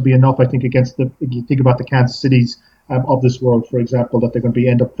isn't going to be enough, I think, if you think about the Kansas Cities of this world, for example, that they're going to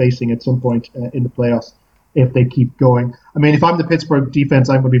end up facing at some point in the playoffs if they keep going. I mean, if I'm the Pittsburgh defense,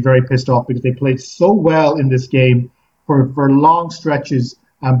 I'm going to be very pissed off because they played so well in this game for long stretches,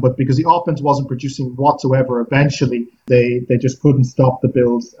 but because the offense wasn't producing whatsoever, eventually they just couldn't stop the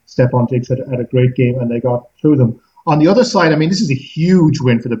Bills. Stephon Diggs had a great game and they got through them. On the other side, I mean, this is a huge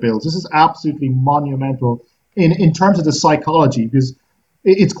win for the Bills. This is absolutely monumental in terms of the psychology, because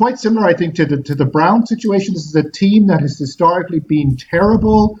it's quite similar, I think, to the Browns situation. This is a team that has historically been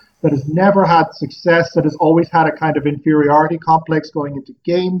terrible, that has never had success, that has always had a kind of inferiority complex going into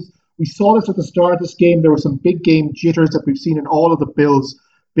games. We saw this at the start of this game. There were some big game jitters that we've seen in all of the Bills'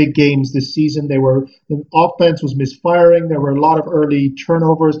 big games this season. The offense was misfiring. There were a lot of early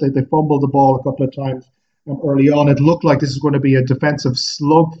turnovers. They fumbled the ball a couple of times early on. It looked like this was going to be a defensive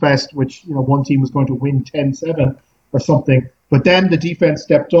slugfest, which one team was going to win 10-7 or something. But then the defense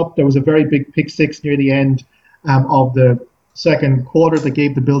stepped up. There was a very big pick six near the end of the second quarter that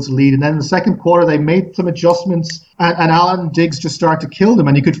gave the Bills a lead. And then in the second quarter, they made some adjustments, and Allen Diggs just started to kill them.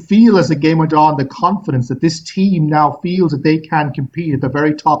 And you could feel as the game went on the confidence that this team now feels that they can compete at the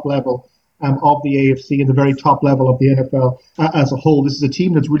very top level of the AFC and the very top level of the NFL as a whole. This is a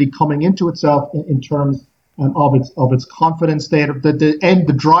team that's really coming into itself in terms of its confidence. They had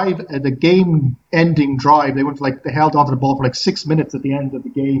the game-ending drive. They held onto the ball for 6 minutes at the end of the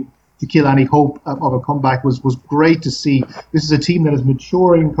game to kill any hope of a comeback. Was great to see. This is a team that is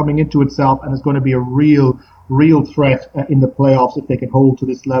maturing, coming into itself, and is going to be a real threat in the playoffs if they can hold to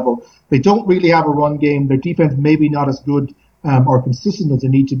this level. They don't really have a run game. Their defense maybe not as good or consistent as they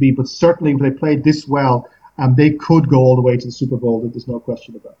need to be, but certainly if they played this well, they could go all the way to the Super Bowl. There's no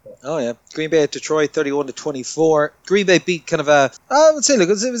question about that. Oh yeah, Green Bay at Detroit, 31-24. Green Bay beat I would say, look,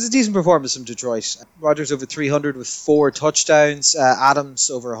 it was a decent performance from Detroit. Rodgers over 300 with 4 touchdowns. Adams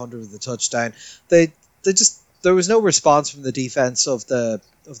over 100 with a touchdown. There was no response from the defense of the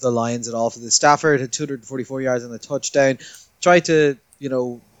Lions at all. For the Stafford had 244 yards and a touchdown. Tried to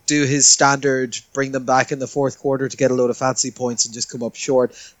do his standard, bring them back in the fourth quarter to get a load of fancy points and just come up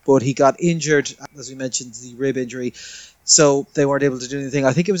short. But he got injured, as we mentioned, the rib injury, so they weren't able to do anything.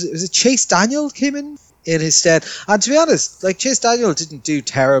 I think it was Chase Daniel came in his stead. And to be honest, Chase Daniel didn't do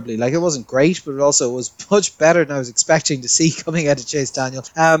terribly. It wasn't great, but it also was much better than I was expecting to see coming out of Chase Daniel.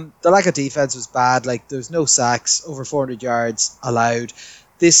 The lack of defense was bad. There's no sacks, over 400 yards allowed.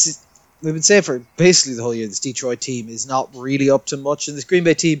 We've been saying for basically the whole year, this Detroit team is not really up to much. And this Green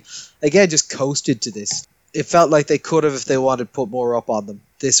Bay team, again, just coasted to this. it felt like they could have, if they wanted, put more up on them.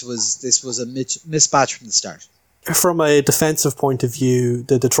 This was a mismatch from the start. From a defensive point of view,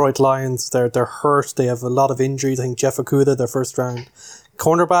 the Detroit Lions, they're hurt. They have a lot of injuries. I think Jeff Okudah, their first round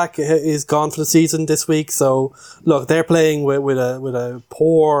cornerback, is gone for the season this week. So look, they're playing with a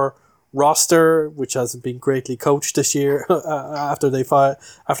poor roster, which hasn't been greatly coached this year after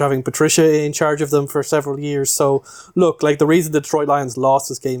having Patricia in charge of them for several years. So look, like, the reason the Detroit Lions lost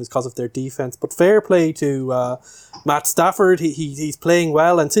this game is because of their defense. But fair play to Matt Stafford. He's playing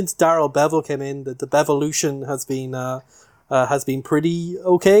well, and since Darrell Bevell came in, the Bevolution has been pretty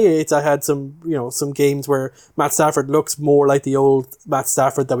okay. I had some games where Matt Stafford looks more like the old Matt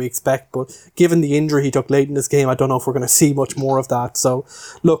Stafford that we expect, but given the injury he took late in this game, I don't know if we're going to see much more of that. So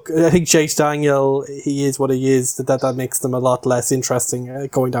look, I think Chase Daniel, he is what he is. That makes them a lot less interesting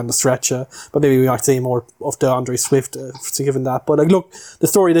going down the stretch, but maybe we might see more of DeAndre Swift given that. But look, the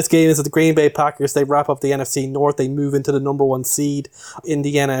story of this game is that the Green Bay Packers, they wrap up the NFC North, they move into the number 1 seed in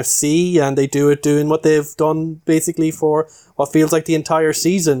the NFC, and they do it doing what they've done basically for what feels like the entire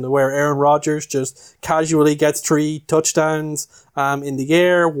season, where Aaron Rodgers just casually gets 3 touchdowns in the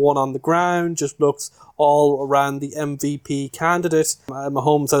air, 1 on the ground, just looks all around the MVP candidate.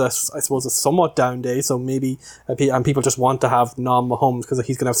 Mahomes had, I suppose, a somewhat down day, so maybe and people just want to have non-Mahomes because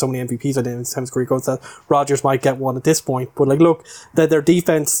he's going to have so many MVPs at the end of his career goes that Rodgers might get one at this point. But look, that their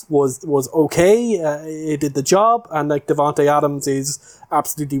defense was okay, it did the job, and Devontae Adams is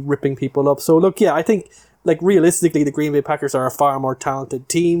absolutely ripping people up. So look, yeah, I think, realistically, the Green Bay Packers are a far more talented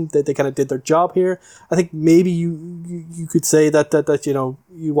team. They kind of did their job here. I think maybe you could say that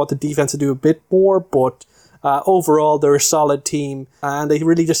you want the defense to do a bit more, but overall they're a solid team, and they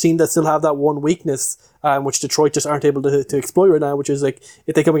really just seem to still have that one weakness, which Detroit just aren't able to exploit right now, which is if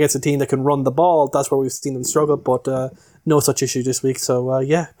they come against a team that can run the ball, that's where we've seen them struggle, but no such issue this week. So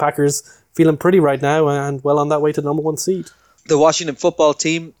Packers feeling pretty right now and well on that way to the number 1 seed. The Washington football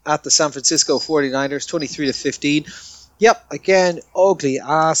team at the San Francisco 49ers, 23-15. Yep, again, ugly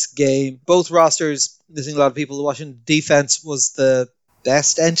ass game. Both rosters missing a lot of people. The Washington defense was the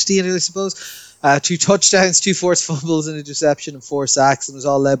best entity in it, I suppose. 2 touchdowns, 2 forced fumbles, an interception, and 4 sacks, and it was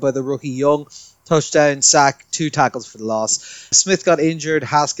all led by the rookie Young. Touchdown, sack, 2 tackles for the loss. Smith got injured.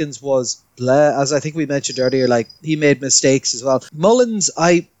 Haskins was bleh, as I think we mentioned earlier. He made mistakes as well. Mullins,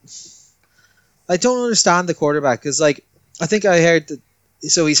 I don't understand the quarterback, because I think I heard that.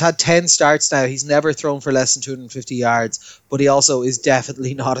 So he's had 10 starts now. He's never thrown for less than 250 yards, but he also is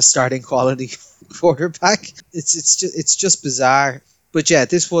definitely not a starting quality quarterback. It's just bizarre. But yeah,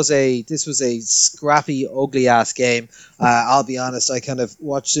 this was a scrappy, ugly ass game. I'll be honest, I kind of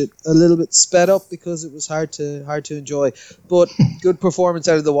watched it a little bit sped up because it was hard to enjoy. But good performance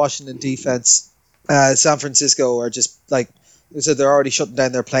out of the Washington defense. San Francisco are just so they're already shutting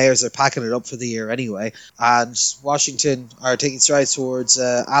down their players. They're packing it up for the year anyway. And Washington are taking strides towards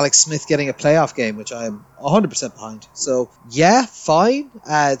Alex Smith getting a playoff game, which I am 100% behind. So, yeah, fine.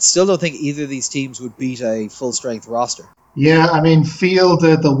 Still don't think either of these teams would beat a full-strength roster. Yeah, I mean, feel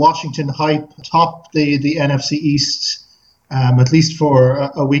the Washington hype top the NFC East, at least for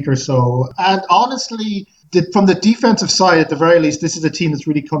a week or so. And honestly, from the defensive side, at the very least, this is a team that's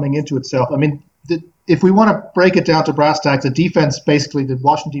really coming into itself. I mean, if we want to break it down to brass tacks, the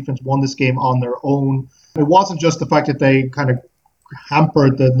Washington defense won this game on their own. It wasn't just the fact that they kind of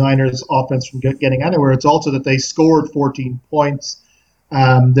hampered the Niners offense from getting anywhere. It's also that they scored 14 points.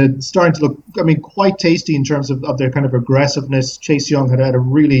 They're starting to look, quite tasty in terms of their kind of aggressiveness. Chase Young had a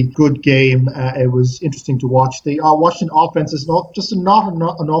really good game. It was interesting to watch. The Washington offense is not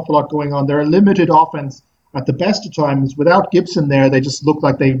an awful lot going on. They're a limited offense at the best of times. Without Gibson there, they just look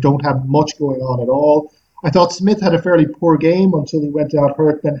like they don't have much going on at all. I thought Smith had a fairly poor game until he went out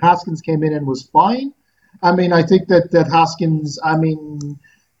hurt. Then Haskins came in and was fine. I think that Haskins,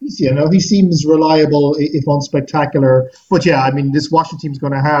 he seems reliable if unspectacular. But yeah, this Washington team's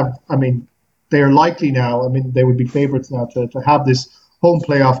going to have, they're likely now, they would be favorites now to have this home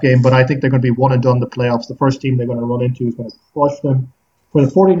playoff game, but I think they're going to be one and done the playoffs. The first team they're going to run into is going to crush them. For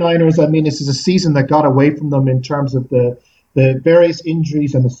the 49ers, this is a season that got away from them in terms of the various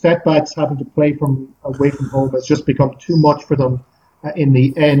injuries and the setbacks. Having to play away from home has just become too much for them in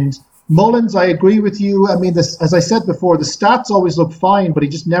the end. Mullins, I agree with you. As I said before, the stats always look fine, but he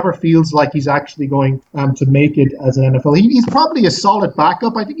just never feels like he's actually going to make it as an NFL. He's probably a solid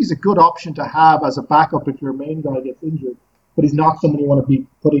backup. I think he's a good option to have as a backup if your main guy gets injured, but he's not someone you want to be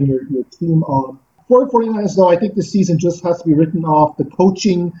putting your team on. For the 49ers, though, I think this season just has to be written off. The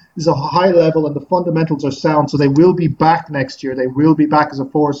coaching is a high level and the fundamentals are sound, so they will be back next year. They will be back as a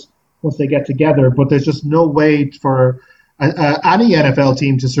force once they get together, but there's just no way for any NFL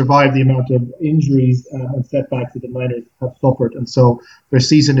team to survive the amount of injuries and setbacks that the Niners have suffered. And so their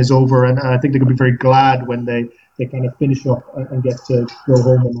season is over, and I think they're going to be very glad when they kind of finish up and get to go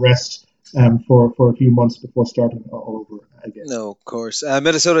home and rest for a few months before starting all over again. No, of course.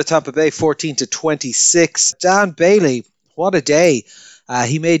 Minnesota, Tampa Bay, 14-26. Dan Bailey, what a day.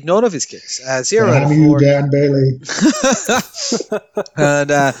 He made none of his kicks. 0 out of 4. Dan Bailey. And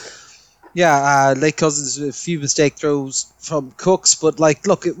Lake Cousins, a few mistake throws from Cooks, but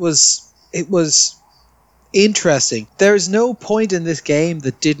look, it was interesting. There's no point in this game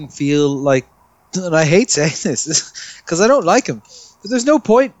that didn't feel like, and I hate saying this because I don't like him, but there's no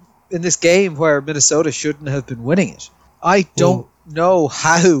point in this game where Minnesota shouldn't have been winning it. I don't know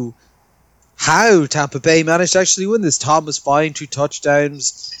how Tampa Bay managed to actually win this. Tom was fine, 2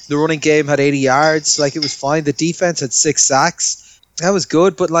 touchdowns. The running game had 80 yards. It was fine. The defense had 6 sacks. That was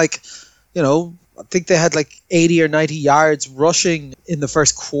good, but I think they had 80 or 90 yards rushing in the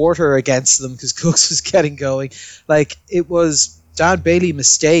first quarter against them because Cooks was getting going. It was Dan Bailey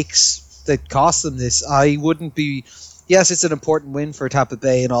mistakes that cost them this. I wouldn't be... Yes, it's an important win for Tampa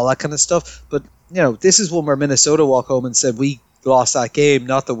Bay and all that kind of stuff, but this is one where Minnesota walk home and said we lost that game,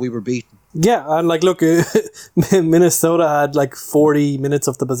 not that we were beaten. Yeah, and look, Minnesota had 40 minutes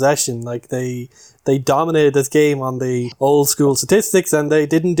of the possession. They dominated this game on the old school statistics, and they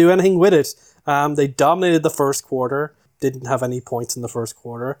didn't do anything with it. They dominated the first quarter, didn't have any points in the first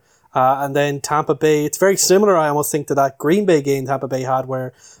quarter. And then Tampa Bay, it's very similar, I almost think, to that Green Bay game Tampa Bay had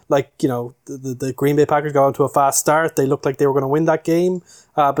where, the Green Bay Packers got onto a fast start. They looked like they were going to win that game.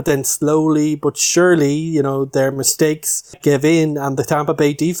 But then slowly but surely, their mistakes gave in and the Tampa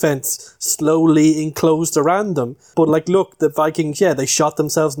Bay defense slowly enclosed around them. But look, the Vikings, they shot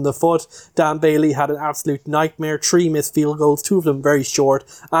themselves in the foot. Dan Bailey had an absolute nightmare, 3 missed field goals, 2 of them very short,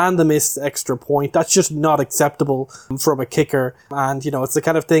 and the missed extra point. That's just not acceptable from a kicker. And, it's the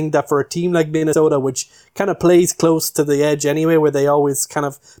kind of thing that for a team like Minnesota, which kind of plays close to the edge anyway, where they always kind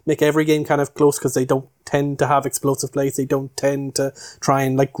of make every game kind of close because they don't tend to have explosive plays. They don't tend to try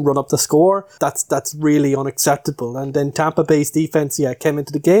and run up the score. That's really unacceptable. And then Tampa Bay's defense, came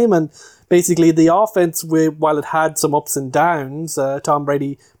into the game, and basically the offense, while it had some ups and downs, Tom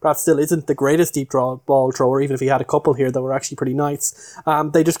Brady perhaps still isn't the greatest deep ball thrower, even if he had a couple here that were actually pretty nice.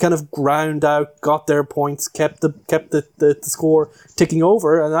 They just kind of ground out, got their points, kept the score ticking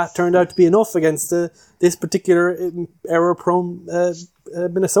over, and that turned out to be enough against this particular error-prone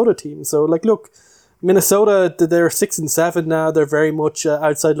Minnesota team. So, look, Minnesota, they're 6-7 now. They're very much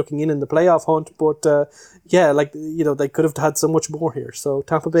outside looking in the playoff hunt. But they could have had so much more here. So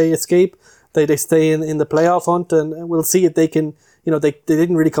Tampa Bay escape. They stay in the playoff hunt, and we'll see if they can. They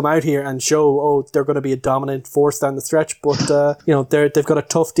didn't really come out here and show they're going to be a dominant force down the stretch. But they've got a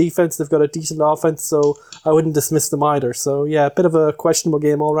tough defense. They've got a decent offense. So I wouldn't dismiss them either. So a bit of a questionable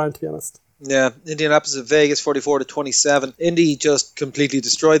game all around, to be honest. Yeah, Indianapolis at Vegas, 44-27. Indy just completely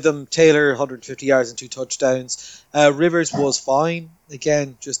destroyed them. Taylor, 150 yards and 2 touchdowns. Rivers was fine.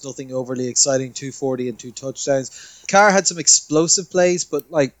 Again, just nothing overly exciting, 240 and 2 touchdowns. Carr had some explosive plays, but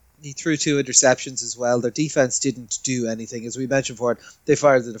he threw 2 interceptions as well. Their defense didn't do anything. As we mentioned before, they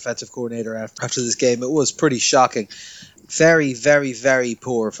fired the defensive coordinator after this game. It was pretty shocking. Very, very, very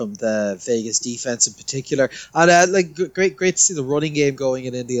poor from the Vegas defense in particular. And great to see the running game going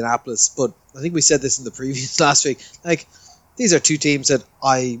in Indianapolis. But I think we said this in the previews last week. These are 2 teams that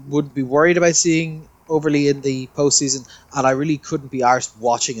I wouldn't be worried about seeing overly in the postseason, and I really couldn't be arsed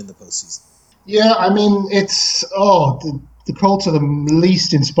watching in the postseason. Yeah, I mean, it's the Colts are the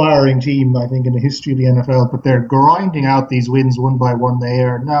least inspiring team, I think, in the history of the NFL, but they're grinding out these wins one by one. They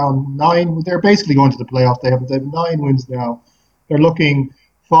are now 9. They're basically going to the playoff. They have 9 wins now. They're looking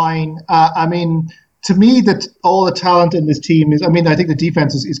fine. I mean, to me, that all the talent in this team is. I mean, I think the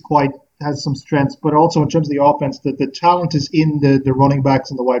defense has some strengths, but also in terms of the offense, the talent is in the running backs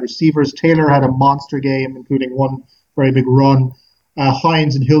and the wide receivers. Taylor had a monster game, including one very big run.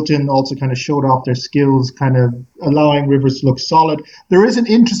 Hines and Hilton also kind of showed off their skills, kind of allowing Rivers to look solid. There is an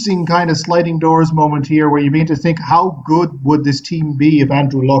interesting kind of sliding doors moment here where you begin to think, how good would this team be if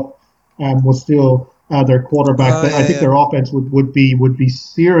Andrew Luck was still their quarterback? I think their offense would be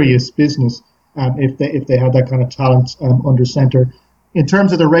serious business if they had that kind of talent under center. In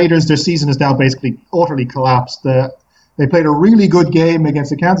terms of the Raiders, their season is now basically utterly collapsed. They played a really good game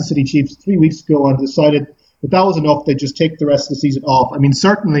against the Kansas City Chiefs 3 weeks ago and decided that was enough. They just take the rest of the season off. I mean,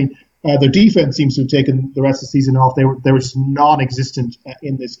 certainly their defense seems to have taken the rest of the season off. They were just non-existent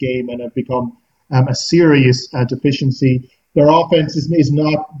in this game and have become a serious deficiency. Their offense is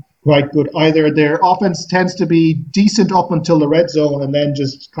not quite good either. Their offense tends to be decent up until the red zone and then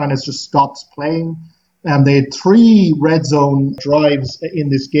just stops playing. And they had 3 red zone drives in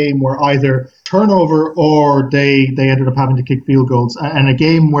this game where either turnover or they ended up having to kick field goals. And a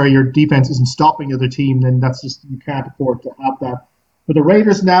game where your defense isn't stopping the other team, then that's just, you can't afford to have that. For the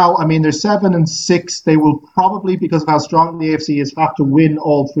Raiders now, I mean, they're 7-6. They will probably, because of how strong the AFC is, have to win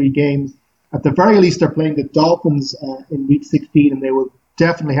all 3 games. At the very least, they're playing the Dolphins in Week 16, and they will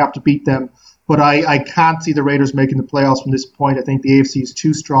definitely have to beat them. But I can't see the Raiders making the playoffs from this point. I think the AFC is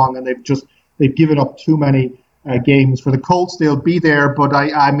too strong, and they've given up too many games. For the Colts, they'll be there, but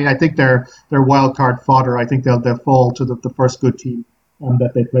I mean, I think they're wild card fodder. I think they'll fall to the first good team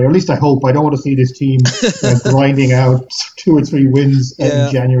that they play. Or at least I hope. I don't want to see this team grinding out 2 or 3 wins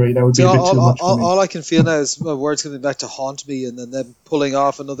in January. That would be a bit too much for me. All I can feel now is my words coming back to haunt me, and then them pulling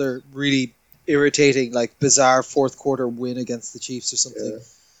off another really irritating, like bizarre fourth quarter win against the Chiefs or something.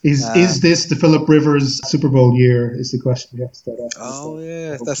 Is this the Phillip Rivers Super Bowl year is the question we have to start asking. Oh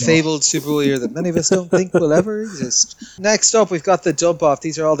yeah, that fabled Super Bowl year that many of us don't think will ever exist. Next up, we've got the dump off.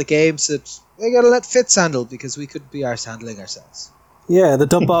 These are all the games that we got to let Fitz handle because we could be arse handling ourselves. Yeah, the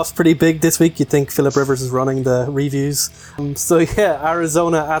dump off's pretty big this week. You'd think Phillip Rivers is running the reviews.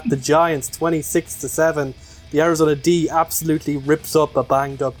 Arizona at the Giants, 26-7. The Arizona D absolutely rips up a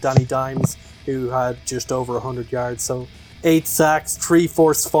banged up Danny Dimes, who had just over 100 yards. So 8 sacks, 3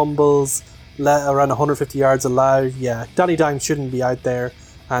 forced fumbles, around 150 yards allowed. Yeah, Danny Dimes shouldn't be out there,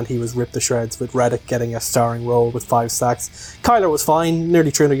 and he was ripped to shreds with Reddick getting a starring role with 5 sacks. Kyler was fine,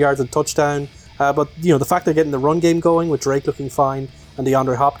 nearly 300 yards and touchdown. But the fact they're getting the run game going with Drake looking fine and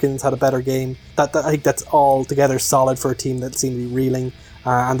DeAndre Hopkins had a better game, that I think that's all together solid for a team that seemed to be reeling.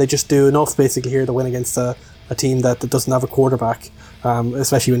 And they just do enough basically here to win against a team that doesn't have a quarterback.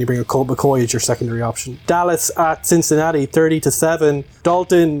 Especially when you bring a Colt McCoy as your secondary option. Dallas at Cincinnati, 30-7.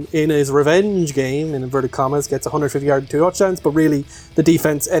 Dalton, in his revenge game, in inverted commas, gets 150 yards and 2 touchdowns, but really the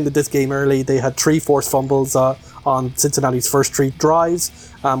defense ended this game early. They had 3 forced fumbles on Cincinnati's first 3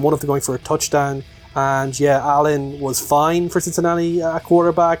 drives, one of them going for a touchdown. And Allen was fine for Cincinnati at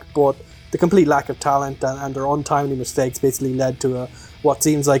quarterback, but the complete lack of talent and their untimely mistakes basically led to what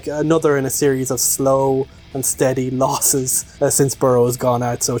seems like another in a series of slow and steady losses since Burrow has gone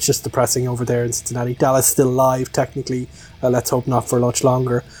out, so it's just depressing over there in Cincinnati. Dallas still alive technically, let's hope not for much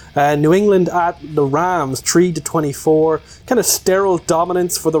longer. New England at the Rams, 3-24. Kind of sterile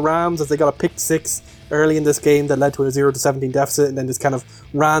dominance for the Rams as they got a pick 6 early in this game that led to a 0-17 deficit, and then just kind of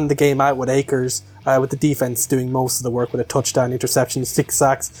ran the game out with Akers, with the defense doing most of the work with a touchdown, interception, 6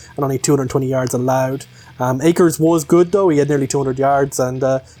 sacks, and only 220 yards allowed. Akers was good though, he had nearly 200 yards, and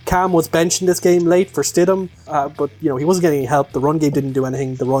Cam was benched in this game late for Stidham, but he wasn't getting any help. The run game didn't do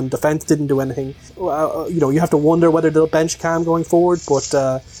anything, the run defense didn't do anything. You have to wonder whether they'll bench Cam going forward,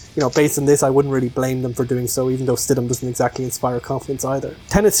 but based on this, I wouldn't really blame them for doing so, even though Stidham doesn't exactly inspire confidence either.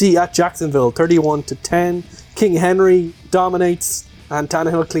 Tennessee at Jacksonville, 31-10. King Henry dominates, and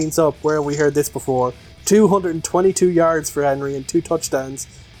Tannehill cleans up. Where have we heard this before? 222 yards for Henry and 2 touchdowns.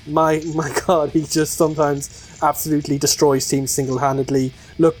 My God, he just sometimes absolutely destroys teams single-handedly.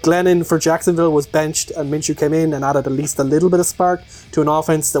 Look, Glennon for Jacksonville was benched, and Minshew came in and added at least a little bit of spark to an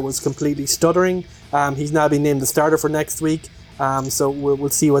offense that was completely stuttering. He's now been named the starter for next week. So we'll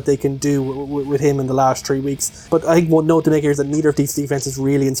see what they can do with him in the last 3 weeks. But I think one note to make here is that neither of these defenses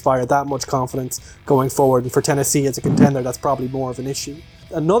really inspire that much confidence going forward. And for Tennessee as a contender, that's probably more of an issue.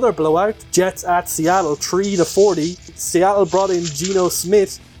 Another blowout, Jets at Seattle, 3-40. Seattle brought in Geno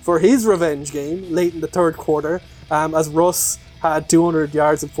Smith for his revenge game late in the third quarter, as Russ had 200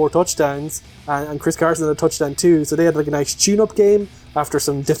 yards and 4 touchdowns, and Chris Carson had a touchdown too. So they had like a nice tune-up game after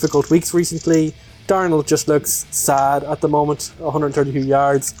some difficult weeks recently. Darnold just looks sad at the moment, 132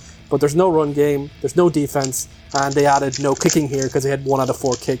 yards, but there's no run game, there's no defense, and they added no kicking here because they had 1 out of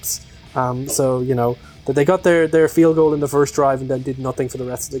 4 kicks. That they got their field goal in the first drive and then did nothing for the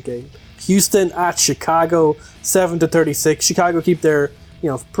rest of the game. Houston at Chicago, 7-36. Chicago keep their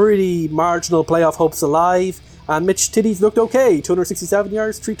pretty marginal playoff hopes alive, and Mitch Titties looked okay, 267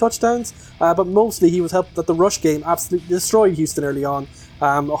 yards, 3 touchdowns, but mostly he was helped that the rush game absolutely destroyed Houston early on.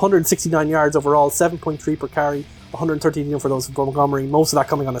 169 yards overall, 7.3 per carry, 113 for those from Montgomery, most of that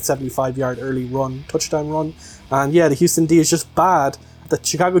coming on a 75-yard early touchdown run. And the Houston D is just bad. The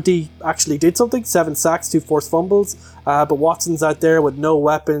Chicago D actually did something, 7 sacks, 2 forced fumbles, but Watson's out there with no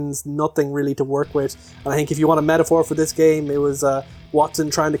weapons, nothing really to work with. And I think if you want a metaphor for this game, it was Watson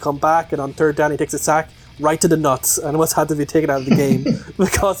trying to come back, and on third down he takes a sack right to the nuts, and was had to be taken out of the game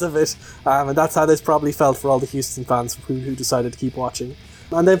because of it. And that's how this probably felt for all the Houston fans who decided to keep watching.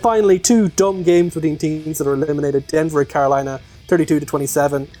 And then finally, 2 dumb games between teams that are eliminated. Denver at Carolina,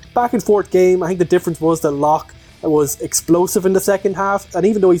 32-27. Back and forth game. I think the difference was that Locke was explosive in the second half, and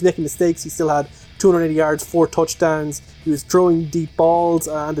even though he's making mistakes, he still had 280 yards, 4 touchdowns. He was throwing deep balls,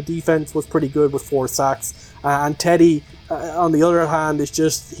 and the defense was pretty good with 4 sacks. And Teddy, on the other hand,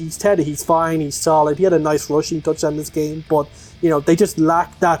 he's Teddy. He's fine. He's solid. He had a nice rushing touchdown this game, but they just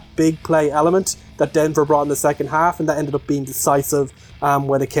lacked that big play element that Denver brought in the second half, and that ended up being decisive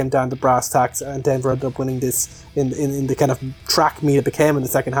when it came down to brass tacks, and Denver ended up winning this in the kind of track meet it became in the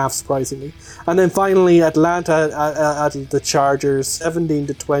second half, surprisingly. And then finally, Atlanta at the Chargers,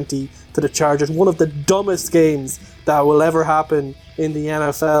 17-20 to the Chargers. One of the dumbest games that will ever happen in the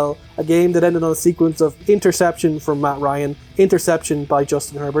NFL. A game that ended on a sequence of interception from Matt Ryan, interception by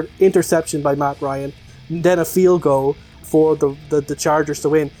Justin Herbert, interception by Matt Ryan, and then a field goal for the Chargers to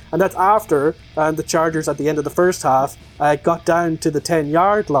win. And that's after the Chargers at the end of the first half got down to the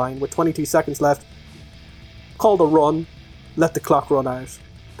 10-yard line with 22 seconds left, called a run, let the clock run out.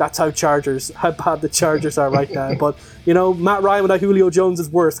 That's how bad the Chargers are right now. But, Matt Ryan without Julio Jones is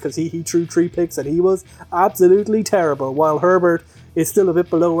worse, because he threw 3 picks and he was absolutely terrible, while Herbert is still a bit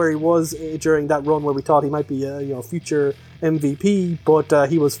below where he was during that run where we thought he might be a future MVP, but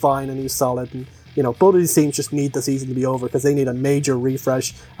he was fine and he was solid. And both of these teams just need the season to be over, because they need a major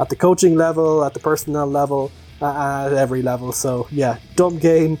refresh at the coaching level, at the personnel level, at every level. So yeah, dumb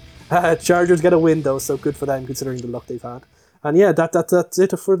game. Chargers get a win though, so good for them considering the luck they've had. And yeah, that's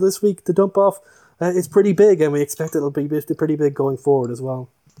it for this week. The dump off is pretty big, and we expect it'll be pretty big going forward as well.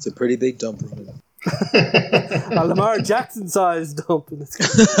 It's a pretty big dump. A Lamar Jackson sized dump.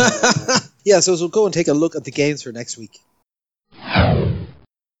 Yeah, so we'll go and take a look at the games for next week.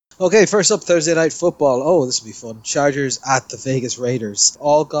 Okay, first up, Thursday Night Football. Oh, this will be fun. Chargers at the Vegas Raiders.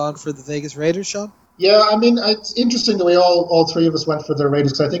 All gone for the Vegas Raiders, Sean? Yeah, I mean, it's interesting the way all 3 of us went for the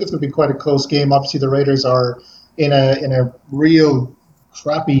Raiders, because I think it's going to be quite a close game. Obviously, the Raiders are in a real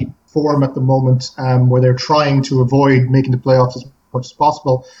crappy form at the moment, where they're trying to avoid making the playoffs as much as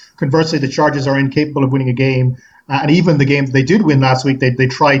possible. Conversely, the Chargers are incapable of winning a game, and even the games they did win last week, they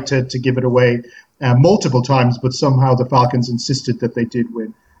tried to give it away multiple times, but somehow the Falcons insisted that they did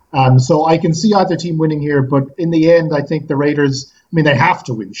win. So I can see either team winning here, but in the end, I think the Raiders, they have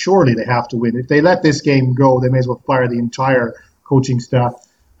to win. Surely they have to win. If they let this game go, they may as well fire the entire coaching staff.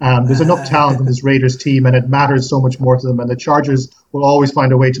 There's enough talent in this Raiders team, and it matters so much more to them. And the Chargers will always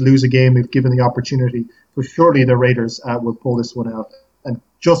find a way to lose a game if given the opportunity. So surely the Raiders will pull this one out and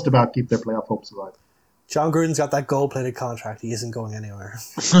just about keep their playoff hopes alive. John Gruden's got that gold-plated contract. He isn't going anywhere.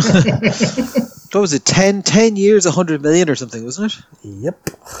 What was it, 10 years, $100 million or something, wasn't it? Yep.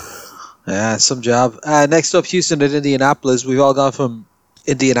 Yeah, some job. Next up, Houston at Indianapolis. We've all gone from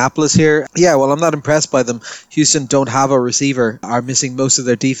Indianapolis here. Yeah, well, I'm not impressed by them. Houston don't have a receiver, are missing most of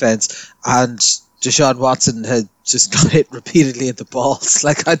their defense, and Deshaun Watson had just got hit repeatedly at the balls.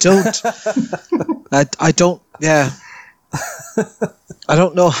 Like, I don't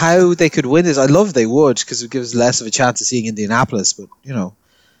know how they could win this. I love they would, because it gives less of a chance of seeing Indianapolis, but,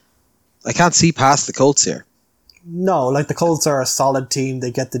 I can't see past the Colts here. No, the Colts are a solid team. They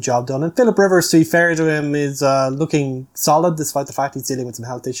get the job done. And Phillip Rivers, to be fair to him, is looking solid despite the fact he's dealing with some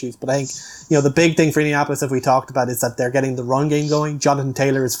health issues. But I think, the big thing for Indianapolis that we talked about is that they're getting the run game going. Jonathan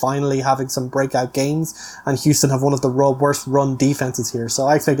Taylor is finally having some breakout games, and Houston have one of the worst run defenses here. So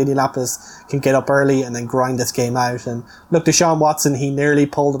I expect Indianapolis can get up early and then grind this game out. And look, Deshaun Watson, he nearly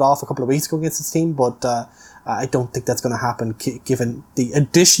pulled it off a couple of weeks ago against his team, but I don't think that's going to happen given the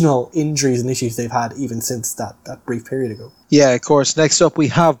additional injuries and issues they've had even since that brief period ago. Yeah, of course. Next up, we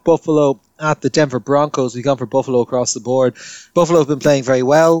have Buffalo at the Denver Broncos. We've gone for Buffalo across the board. Buffalo have been playing very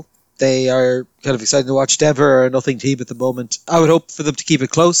well. They are kind of exciting to watch. Denver are a nothing team at the moment. I would hope for them to keep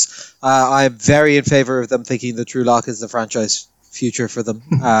it close. I'm very in favour of them thinking that Drew Lock is the franchise future for them.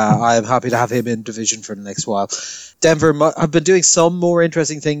 I am happy to have him in division for the next while. Denver have been doing some more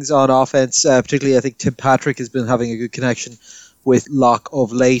interesting things on offense, particularly I think Tim Patrick has been having a good connection with Locke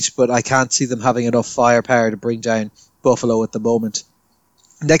of late, but I can't see them having enough firepower to bring down Buffalo at the moment.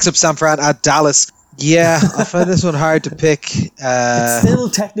 Next up, San Fran at Dallas. Yeah, I find this one hard to pick. It's still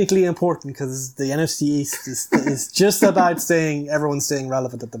technically important because the NFC East is just about everyone's staying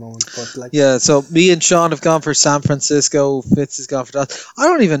relevant at the moment. But yeah, so me and Sean have gone for San Francisco. Fitz has gone for Dallas. I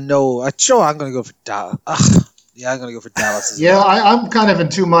don't even know. I'm going to go for Dallas. Yeah, I'm going to go for Dallas as well. I'm kind of in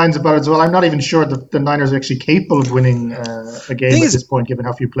two minds about it as well. I'm not even sure that the Niners are actually capable of winning a game at this point, given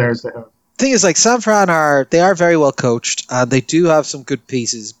how few players they have. The thing is, San Fran are very well coached and they do have some good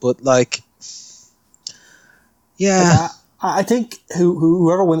pieces, but yeah. I think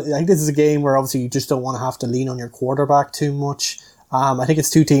whoever wins, I think this is a game where obviously you just don't want to have to lean on your quarterback too much. I think it's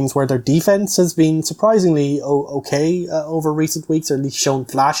two teams where their defense has been surprisingly okay over recent weeks, or at least shown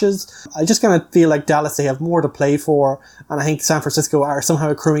flashes. I just kind of feel like Dallas, they have more to play for, and I think San Francisco are somehow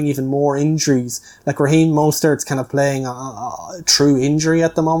accruing even more injuries. Like Raheem Mostert's kind of playing a true injury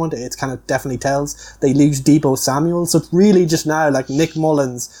at the moment. It's kind of definitely tells. They lose Deebo Samuel, so it's really just now like Nick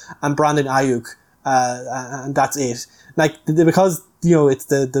Mullins and Brandon Ayuk, and that's it. Like, because, you know, it's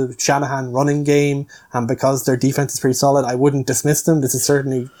the Shanahan running game, and because their defense is pretty solid, I wouldn't dismiss them. This is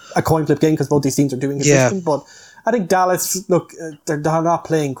certainly a coin flip game because both these teams are doing consistent. But I think Dallas, look, they're not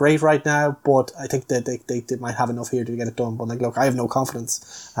playing great right now, but I think that they might have enough here to get it done. But like, look, I have no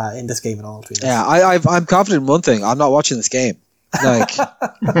confidence in this game at all. Yeah, I'm confident in one thing. I'm not watching this game. Like,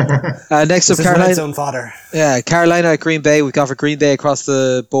 next up, Carolina. Red zone fodder. Yeah, Carolina, Green Bay. We've got for Green Bay across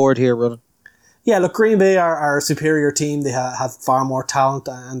the board here, running. Yeah, look, Green Bay are a superior team. They have far more talent,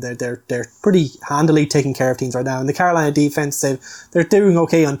 and they're pretty handily taking care of teams right now. And the Carolina defense, they're doing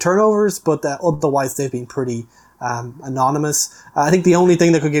okay on turnovers, but otherwise they've been pretty anonymous. I think the only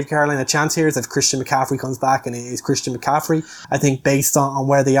thing that could give Carolina a chance here is if Christian McCaffrey comes back, and it is Christian McCaffrey. I think based on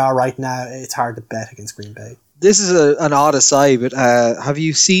where they are right now, it's hard to bet against Green Bay. This is an odd aside, but have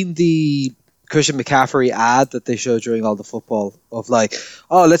you seen the Christian McCaffrey ad that they show during all the football of like,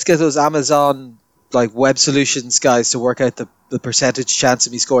 oh, let's get those Amazon like web solutions guys to work out the percentage chance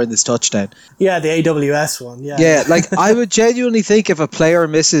of me scoring this touchdown? Yeah, the AWS one. Yeah, like I would genuinely think if a player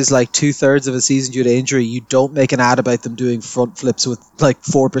misses like 2/3 of a season due to injury, you don't make an ad about them doing front flips with like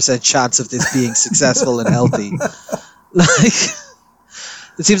 4% chance of this being successful and healthy. Like,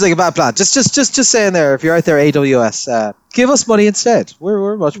 it seems like a bad plan. Just saying there, if you're out there, AWS, give us money instead.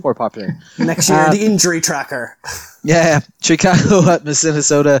 We're much more popular. Next year, the injury tracker. Yeah, Chicago at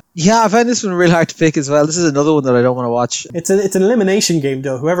Minnesota. Yeah, I find this one really hard to pick as well. This is another one that I don't want to watch. It's an elimination game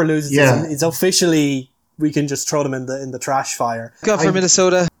though. Whoever loses is officially, we can just throw them in the trash fire. You've got for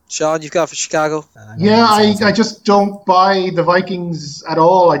Minnesota. Sean, you've got for Chicago. Yeah, I just don't buy the Vikings at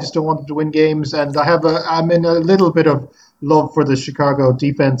all. I just don't want them to win games, and I'm in a little bit of love for the Chicago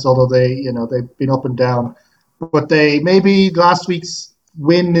defense, although they've been up and down. But maybe last week's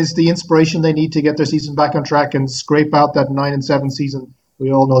win is the inspiration they need to get their season back on track and scrape out that 9-7 season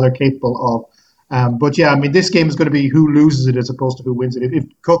we all know they're capable of. But yeah, I mean, this game is going to be who loses it as opposed to who wins it. If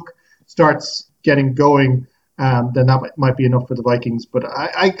Cook starts getting going, then that might be enough for the Vikings. But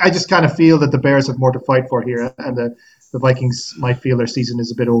I just kind of feel that the Bears have more to fight for here, and the Vikings might feel their season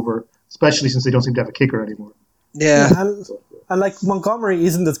is a bit over, especially since they don't seem to have a kicker anymore. Yeah. And like, Montgomery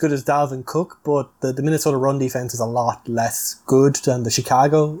isn't as good as Dalvin Cook, but the Minnesota run defense is a lot less good than the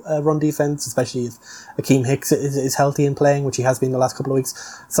Chicago run defense, especially if Akeem Hicks is healthy and playing, which he has been the last couple of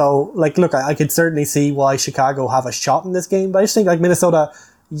weeks. So, like, look, I could certainly see why Chicago have a shot in this game, but I just think, like, Minnesota,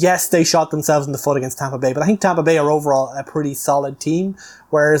 yes, they shot themselves in the foot against Tampa Bay, but I think Tampa Bay are overall a pretty solid team,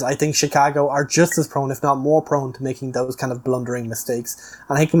 whereas I think Chicago are just as prone, if not more prone, to making those kind of blundering mistakes.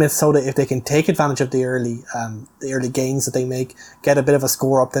 And I think Minnesota, if they can take advantage of the early gains that they make, get a bit of a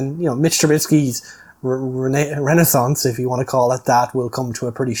score up, then, you know, Mitch Trubisky's renaissance, if you want to call it that, will come to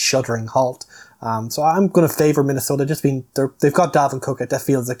a pretty shuddering halt. So I'm going to favour Minnesota. They've got Dalvin Cook. That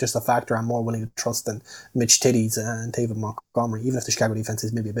feels like just a factor I'm more willing to trust than Mitch Titties and David Montgomery, even if the Chicago defense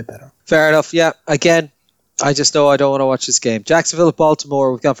is maybe a bit better. Fair enough. Yeah. Again, I just know I don't want to watch this game. Jacksonville at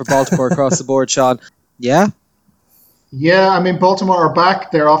Baltimore. We've gone for Baltimore across the board, Sean. Yeah? Yeah, I mean, Baltimore are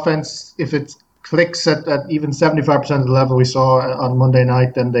back. Their offense, if it clicks at even 75% of the level we saw on Monday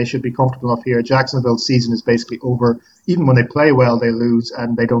night, then they should be comfortable enough here. Jacksonville's season is basically over. Even when they play well, they lose,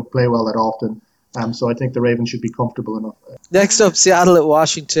 and they don't play well that often. So I think the Ravens should be comfortable enough. Next up, Seattle at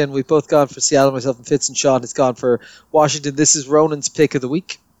Washington. We've both gone for Seattle. Myself and Fitz and Sean has gone for Washington. This is Ronan's pick of the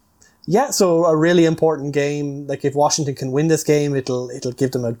week. Yeah, so a really important game. Like, if Washington can win this game, it'll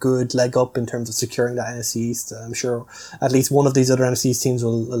give them a good leg up in terms of securing that NFC East. I'm sure at least one of these other NFC East teams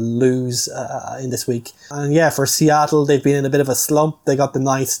will lose in this week. And yeah, for Seattle, they've been in a bit of a slump. They got the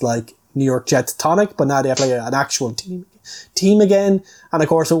nice, like, New York Jets tonic, but now they have like an actual team again. And of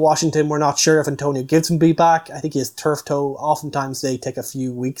course, with Washington, we're not sure if Antonio Gibson will be back. I think he has turf toe. Oftentimes they take a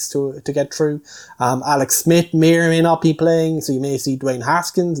few weeks to get through. Alex Smith may or may not be playing, so you may see Dwayne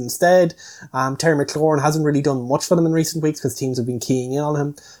Haskins instead. Terry McLaurin hasn't really done much for them in recent weeks because teams have been keying in on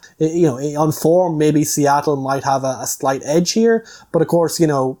him. You know, on form, maybe Seattle might have a slight edge here. But of course, you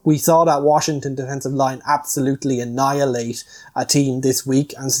know, we saw that Washington defensive line absolutely annihilate a team this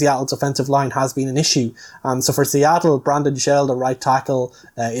week, and Seattle's offensive line has been an issue. So for Seattle, Brandon Shell, the right tackle,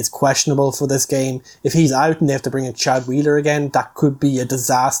 is questionable for this game. If he's out and they have to bring in Chad Wheeler again, that could be a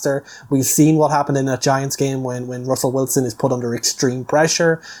disaster. We've seen what happened in that Giants game when Russell Wilson is put under extreme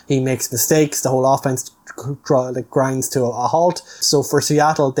pressure. He makes mistakes. The whole offense grinds to a halt. So for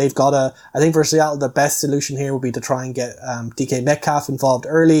Seattle, I think for Seattle, the best solution here would be to try and get DK Metcalf involved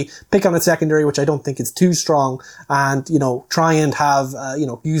early, pick on a secondary, which I don't think is too strong, and, try and have,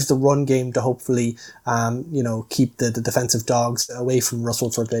 use the run game to hopefully, keep the defensive dogs away from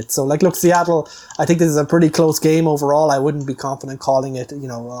Russell for a bit. So, look, Seattle, I think this is a pretty close game overall. I wouldn't be confident calling it,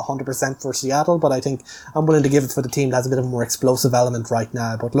 100% for Seattle, but I think I'm willing to give it for the team that has a bit of a more explosive element right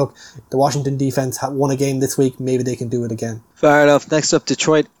now. But look, the Washington defense won a game this week. Maybe they can do it again. Fair enough. Next up,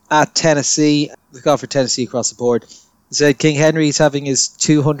 Detroit at Tennessee. We've gone for Tennessee across the board. Said King Henry's having his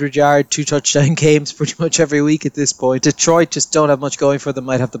 200-yard, 2-touchdown games pretty much every week at this point. Detroit just don't have much going for them.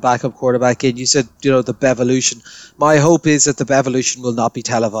 Might have the backup quarterback in. You said, the Bevolution. My hope is that the Bevolution will not be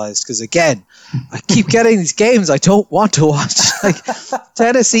televised because, again, I keep getting these games I don't want to watch.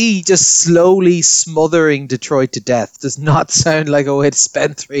 Tennessee just slowly smothering Detroit to death does not sound like a way to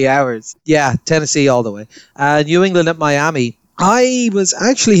spend 3 hours. Yeah, Tennessee all the way. New England at Miami. I was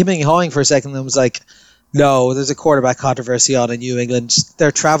actually hemming and hawing for a second and was like, no, there's a quarterback controversy on in New England.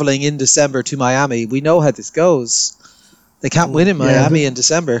 They're traveling in December to Miami. We know how this goes. They can't win in Miami in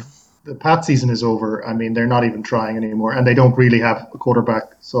December. The Pat season is over. I mean, they're not even trying anymore, and they don't really have a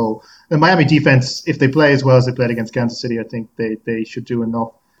quarterback. So the Miami defense, if they play as well as they played against Kansas City, I think they should do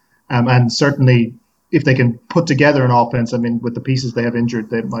enough. And certainly, if they can put together an offense, I mean, with the pieces they have injured,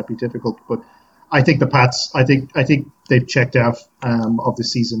 they might be difficult. But I think the Pats, I think they've checked out of the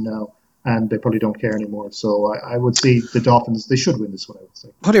season now. And they probably don't care anymore. So I would see the Dolphins, they should win this one, I would say.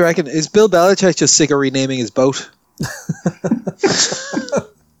 What do you reckon? Is Bill Belichick just sick of renaming his boat?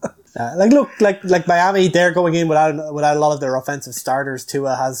 Like Miami, they're going in without a lot of their offensive starters.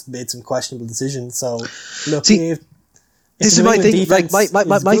 Tua has made some questionable decisions. So, look, this is my thing. Like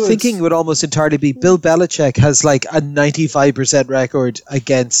my thinking would almost entirely be Bill Belichick has like a 95% record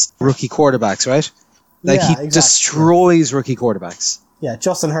against rookie quarterbacks, right? He destroys rookie quarterbacks. Yeah,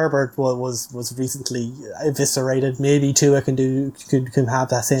 Justin Herbert was recently eviscerated. Maybe Tua can have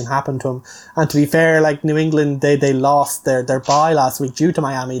that same happen to him. And to be fair, like New England, they lost their bye last week due to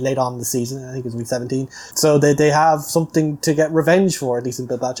Miami late on in the season. I think it was week 17. So they have something to get revenge for, at least in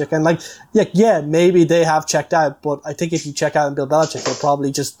Bill Belichick. And maybe they have checked out, but I think if you check out in Bill Belichick, they'll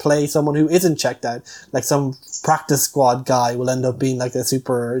probably just play someone who isn't checked out. Like some practice squad guy will end up being like a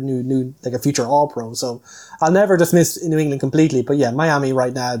super new like a future All-Pro. So I'll never dismiss New England completely, but yeah, Miami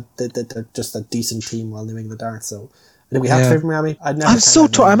right now, they're just a decent team while New England aren't. So I think we have to favor Miami. I'm so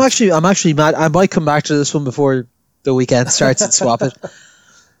torn. I'm actually mad. I might come back to this one before the weekend starts and swap it.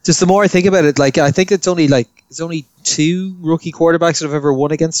 Just the more I think about it, like I think it's only 2 rookie quarterbacks that have ever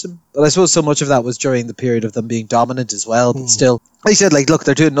won against him. But I suppose so much of that was during the period of them being dominant as well. But still, I said look,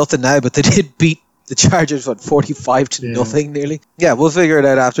 they're doing nothing now, but they did beat the Chargers, 45-0 nearly. Yeah, we'll figure it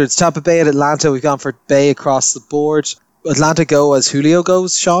out after. It's Tampa Bay at Atlanta. We've gone for Bay across the board. Atlanta go as Julio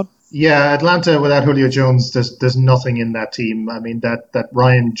goes, Sean? Yeah, Atlanta without Julio Jones, there's nothing in that team. I mean, that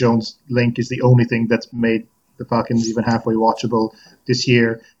Ryan Jones link is the only thing that's made the Falcons even halfway watchable this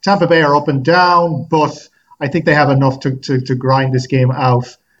year. Tampa Bay are up and down, but I think they have enough to grind this game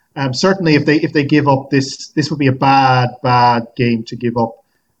out. Certainly, if they give up this would be a bad game to give up,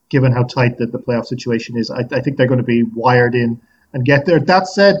 given how tight the playoff situation is. I think they're going to be wired in and get there. That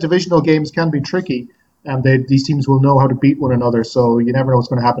said, divisional games can be tricky. These teams will know how to beat one another, so you never know what's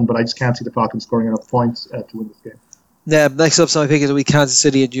going to happen, but I just can't see the Falcons scoring enough points to win this game. Yeah, next up, so my pick is a week Kansas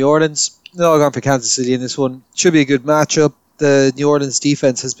City and New Orleans. No, I've gone for Kansas City in this one. Should be a good matchup. The New Orleans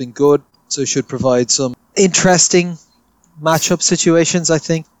defense has been good, so should provide some interesting matchup situations, I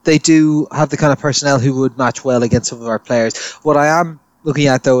think. They do have the kind of personnel who would match well against some of our players. What I am looking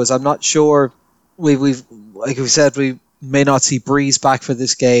at, though, is I'm not sure. We've like we said, we may not see Breeze back for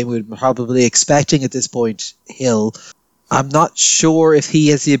this game. We're probably expecting at this point Hill. I'm not sure if he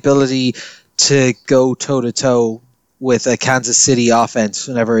has the ability to go toe-to-toe with a Kansas City offense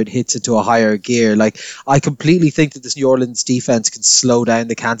whenever it hits into a higher gear. Like, I completely think that this New Orleans defense can slow down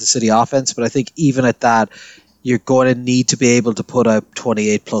the Kansas City offense, but I think even at that, you're going to need to be able to put up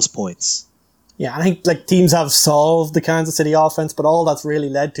 28 plus points. Yeah, I think like teams have solved the Kansas City offense, but all that's really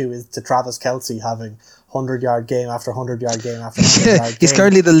led to is to Travis Kelce having 100-yard game after 100-yard game after 100-yard game. He's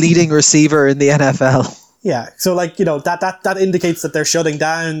currently the leading receiver in the NFL. Yeah, so like, you know, that indicates that they're shutting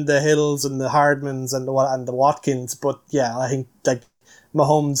down the Hills and the Hardmans and the Watkins. But yeah, I think like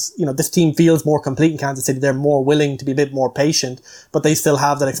Mahomes, you know, this team feels more complete in Kansas City. They're more willing to be a bit more patient, but they still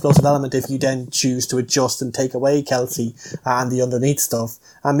have that explosive element if you then choose to adjust and take away Kelce and the underneath stuff.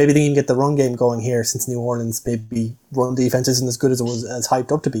 And maybe they can get the run game going here, since New Orleans maybe run defense isn't as good as it was as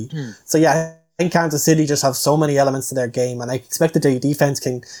hyped up to be. So yeah, I think Kansas City just have so many elements to their game, and I expect that their defense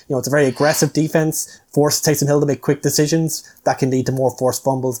can, it's a very aggressive defense, force Taysom Hill to make quick decisions that can lead to more forced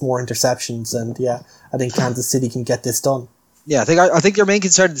fumbles, more interceptions, and I think Kansas City can get this done. Yeah, I think your main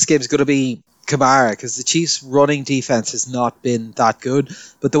concern in this game is going to be Kamara, because the Chiefs' running defense has not been that good.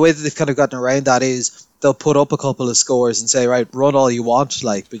 But the way that they've kind of gotten around that is they'll put up a couple of scores and say, right, run all you want,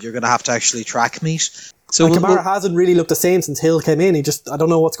 but you're going to have to actually track meet. So Kamara hasn't really looked the same since Hill came in. I don't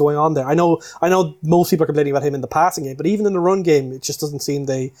know what's going on there. I know most people are complaining about him in the passing game, but even in the run game, it just doesn't seem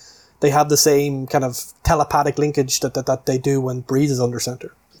they have the same kind of telepathic linkage that they do when Breeze is under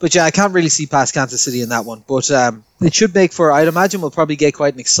center. But yeah, I can't really see past Kansas City in that one. But it should make for, I'd imagine we'll probably get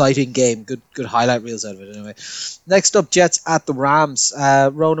quite an exciting game. Good highlight reels out of it anyway. Next up, Jets at the Rams.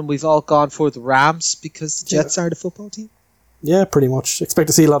 Ronan, we've all gone for the Rams because the Jets are the football team. Yeah, pretty much. Expect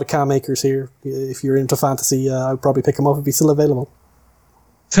to see a lot of Cam Akers here. If you're into fantasy, I would probably pick him up if he's still available.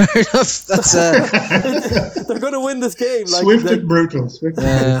 Fair enough. That's they're going to win this game. Swift and brutal.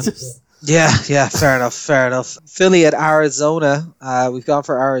 Yeah, fair enough. Philly at Arizona. We've gone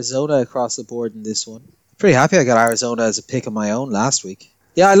for Arizona across the board in this one. Pretty happy I got Arizona as a pick of my own last week.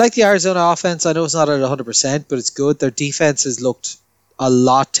 Yeah, I like the Arizona offense. I know it's not at 100%, but it's good. Their defense has looked a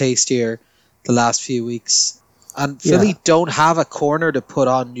lot tastier the last few weeks. And Philly don't have a corner to put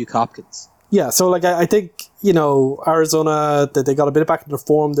on Nuke Hopkins. Yeah, so I think, Arizona, they got a bit back into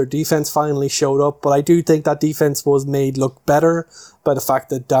form. Their defense finally showed up, but I do think that defense was made look better by the fact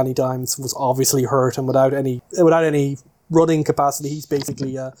that Danny Dimes was obviously hurt, and without any running capacity, he's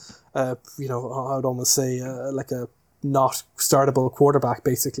basically I would almost say like a not startable quarterback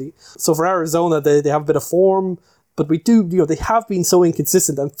basically. So for Arizona, they have a bit of form. But we do, they have been so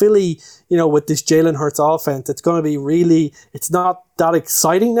inconsistent. And Philly, with this Jalen Hurts offense, it's going to be really, it's not that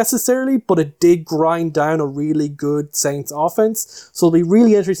exciting necessarily, but it did grind down a really good Saints offense. So it'll be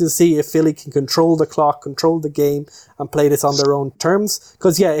really interesting to see if Philly can control the clock, control the game, and play this on their own terms.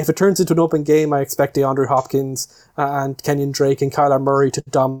 Because, if it turns into an open game, I expect DeAndre Hopkins and Kenyon Drake and Kyler Murray to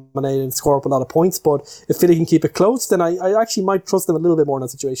dominate and score up a lot of points. But if Philly can keep it close, then I actually might trust them a little bit more in that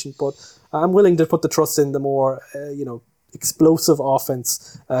situation. But I'm willing to put the trust in the more, explosive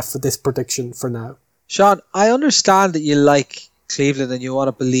offense for this prediction for now. Sean, I understand that you like Cleveland and you want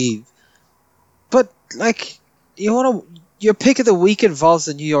to believe, but your pick of the week involves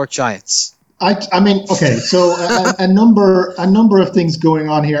the New York Giants. I mean, okay, so a number of things going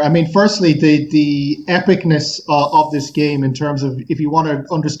on here. I mean, firstly, the epicness of this game in terms of, if you want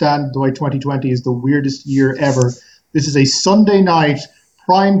to understand why 2020 is the weirdest year ever, this is a Sunday night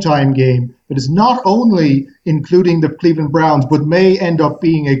primetime game that is not only including the Cleveland Browns, but may end up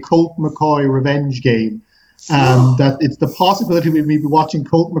being a Colt McCoy revenge game. That it's the possibility we may be watching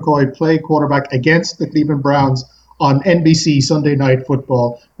Colt McCoy play quarterback against the Cleveland Browns on NBC Sunday Night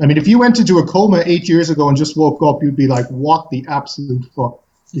Football. I mean, if you went into a coma 8 years ago and just woke up, you'd be like, what the absolute fuck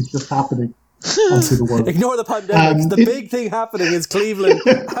is just happening onto the world? Ignore the pandemic. The big thing happening is Cleveland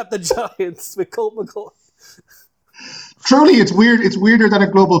at the Giants with Colt McCoy. Truly, it's weird. It's weirder than a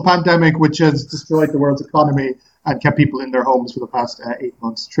global pandemic, which has destroyed the world's economy and kept people in their homes for the past 8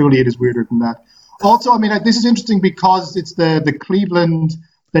 months. Truly, it is weirder than that. Also, I mean, this is interesting because it's the Cleveland,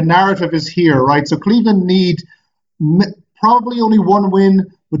 the narrative is here, right? So Cleveland need probably only one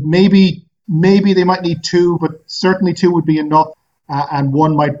win, but maybe they might need two, but certainly two would be enough, and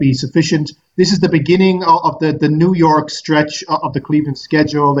one might be sufficient. This is the beginning of the New York stretch of the Cleveland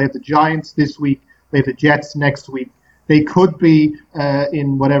schedule. They have the Giants this week. They have the Jets next week. They could be,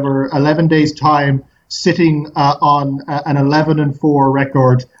 in 11 days' time, sitting on an 11-4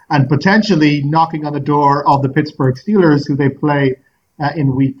 record and potentially knocking on the door of the Pittsburgh Steelers, who they play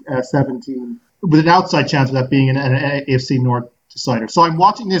in week 17, with an outside chance of that being an AFC North decider. So I'm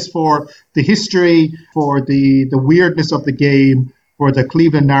watching this for the history, for the weirdness of the game, for the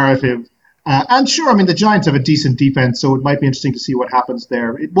Cleveland narrative. And sure, I mean, the Giants have a decent defense, so it might be interesting to see what happens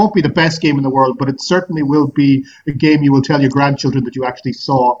there. It won't be the best game in the world, but it certainly will be a game you will tell your grandchildren that you actually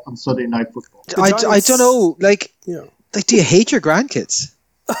saw on Sunday Night Football. I don't know, do you hate your grandkids?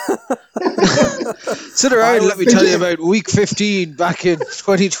 Sit around and let me tell you about week 15 back in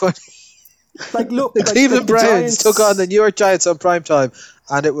 2020. The Cleveland Browns took on the New York Giants on primetime,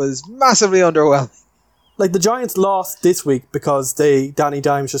 and it was massively underwhelming. The Giants lost this week because Danny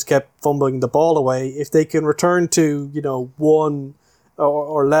Dimes just kept fumbling the ball away. If they can return to, one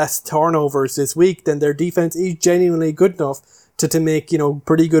or less turnovers this week, then their defense is genuinely good enough to make,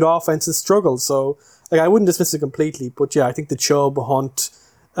 pretty good offenses struggle. So, I wouldn't dismiss it completely, but yeah, I think the Chubb, Hunt,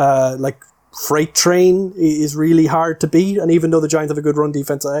 freight train is really hard to beat. And even though the Giants have a good run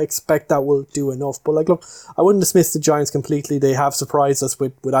defense, I expect that will do enough. But like, look, I wouldn't dismiss the Giants completely. They have surprised us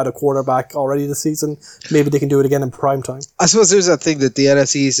without a quarterback already this season. Maybe they can do it again in prime time. I suppose there's that thing that the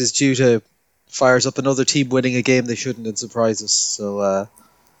NFC East is due to fires up another team winning a game they shouldn't and surprise us. So,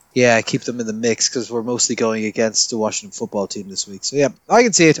 yeah, keep them in the mix because we're mostly going against the Washington football team this week. So, yeah, I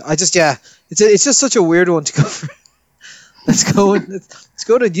can see it. It's just such a weird one to go for. Let's go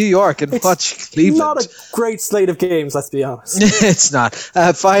to New York and watch Cleveland. Not a great slate of games, let's be honest. It's not.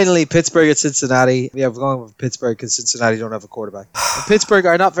 Finally, Pittsburgh at Cincinnati. Yeah, we're going with Pittsburgh because Cincinnati don't have a quarterback. And Pittsburgh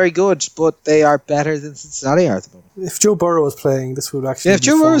are not very good, but they are better than Cincinnati are at the moment. If Joe Burrow was playing, this would actually if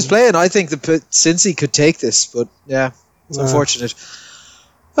Joe Burrow was playing, I think Cincy could take this, but yeah, it's unfortunate.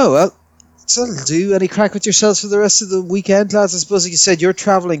 Oh, well. So that'll do. Any crack with yourselves for the rest of the weekend, lads? I suppose you said you're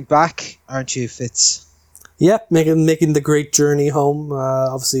travelling back, aren't you, Fitz? Yeah, making the great journey home.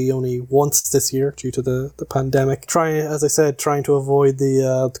 Obviously, only once this year due to the pandemic. Trying to avoid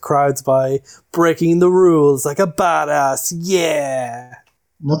the crowds by breaking the rules like a badass. Yeah.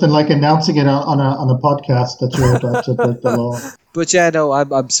 Nothing like announcing it on a podcast that you're about to break the law. But yeah, no,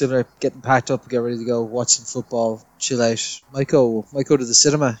 I'm similar. Getting packed up, get ready to go, watch some football, chill out. Might go to the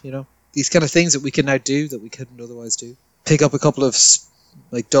cinema. You know, these kind of things that we can now do that we couldn't otherwise do. Pick up a couple of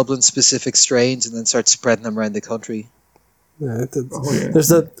like Dublin specific strains and then start spreading them around the country. Yeah,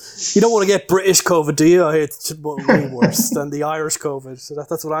 there's you don't want to get British COVID, do you? It's way worse than the Irish COVID. So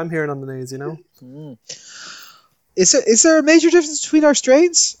that's what I'm hearing on the news, you know. Is there a major difference between our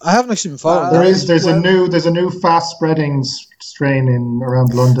strains? I haven't actually been following. There's a new fast spreading strain in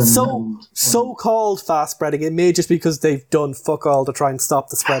around London. So-called fast spreading. It may just be because they've done fuck all to try and stop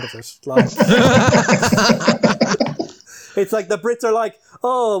the spread of it. Like. It's like the Brits are like,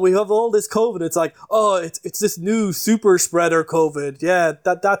 oh, we have all this COVID. It's like, oh, it's this new super spreader COVID. Yeah,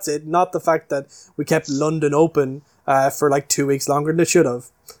 that's it. Not the fact that we kept London open for like 2 weeks longer than it should have.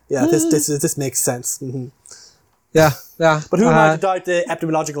 Yeah, this makes sense. Mm-hmm. Yeah. But who am I to doubt the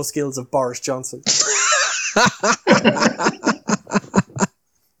epidemiological skills of Boris Johnson?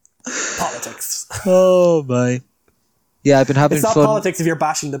 Politics. Oh my. Yeah, I've been having fun. It's not politics if you're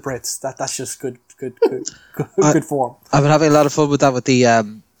bashing the Brits. That's just good form. I've been having a lot of fun with that with the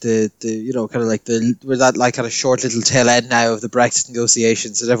you know, kind of like we're that like kind of short little tail end now of the Brexit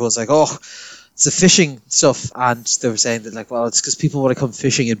negotiations, and everyone's like, oh, it's the fishing stuff, and they were saying that like, well, it's because people want to come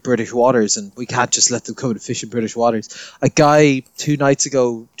fishing in British waters, and we can't just let them come and fish in British waters. A guy 2 nights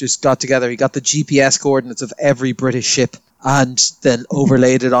ago just got together. He got the GPS coordinates of every British ship and then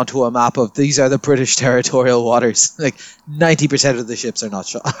overlaid it onto a map of these are the British territorial waters. Like 90% of the ships are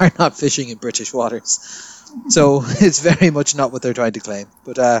not fishing in British waters. So it's very much not what they're trying to claim.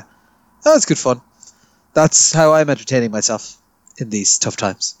 But that's good fun. That's how I'm entertaining myself in these tough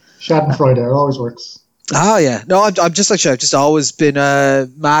times. Schadenfreude, it always works. Ah, yeah. No, I'm just like, I've just always been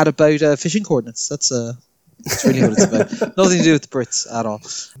mad about fishing coordinates. That's really what it's about. Nothing to do with the Brits at all.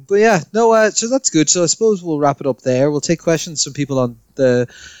 But yeah, no, so that's good. So I suppose we'll wrap it up there. We'll take questions from people on the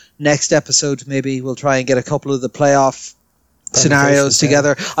next episode. Maybe we'll try and get a couple of the playoff scenarios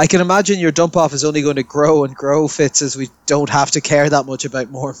together. I can imagine your dump off is only going to grow and grow, Fitz, as we don't have to care that much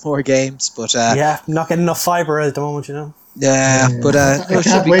about more games. But yeah, not getting enough fibre at the moment, you know. Yeah, but I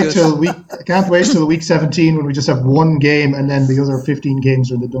can't wait till week 17 when we just have one game and then the other 15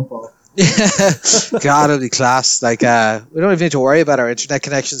 games are in the dump off. Yeah, God, it'll be class. Like, we don't even need to worry about our internet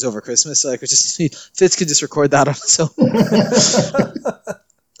connections over Christmas. Like, Fitz can just record that on his own.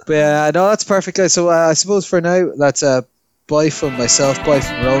 But yeah, no, that's perfect, guys. So I suppose for now, that's bye from myself, bye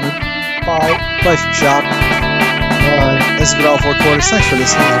from Ronan, bye from Sean. This has been All Four Quarters. Thanks for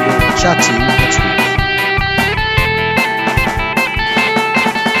listening, and we'll chat to you next week.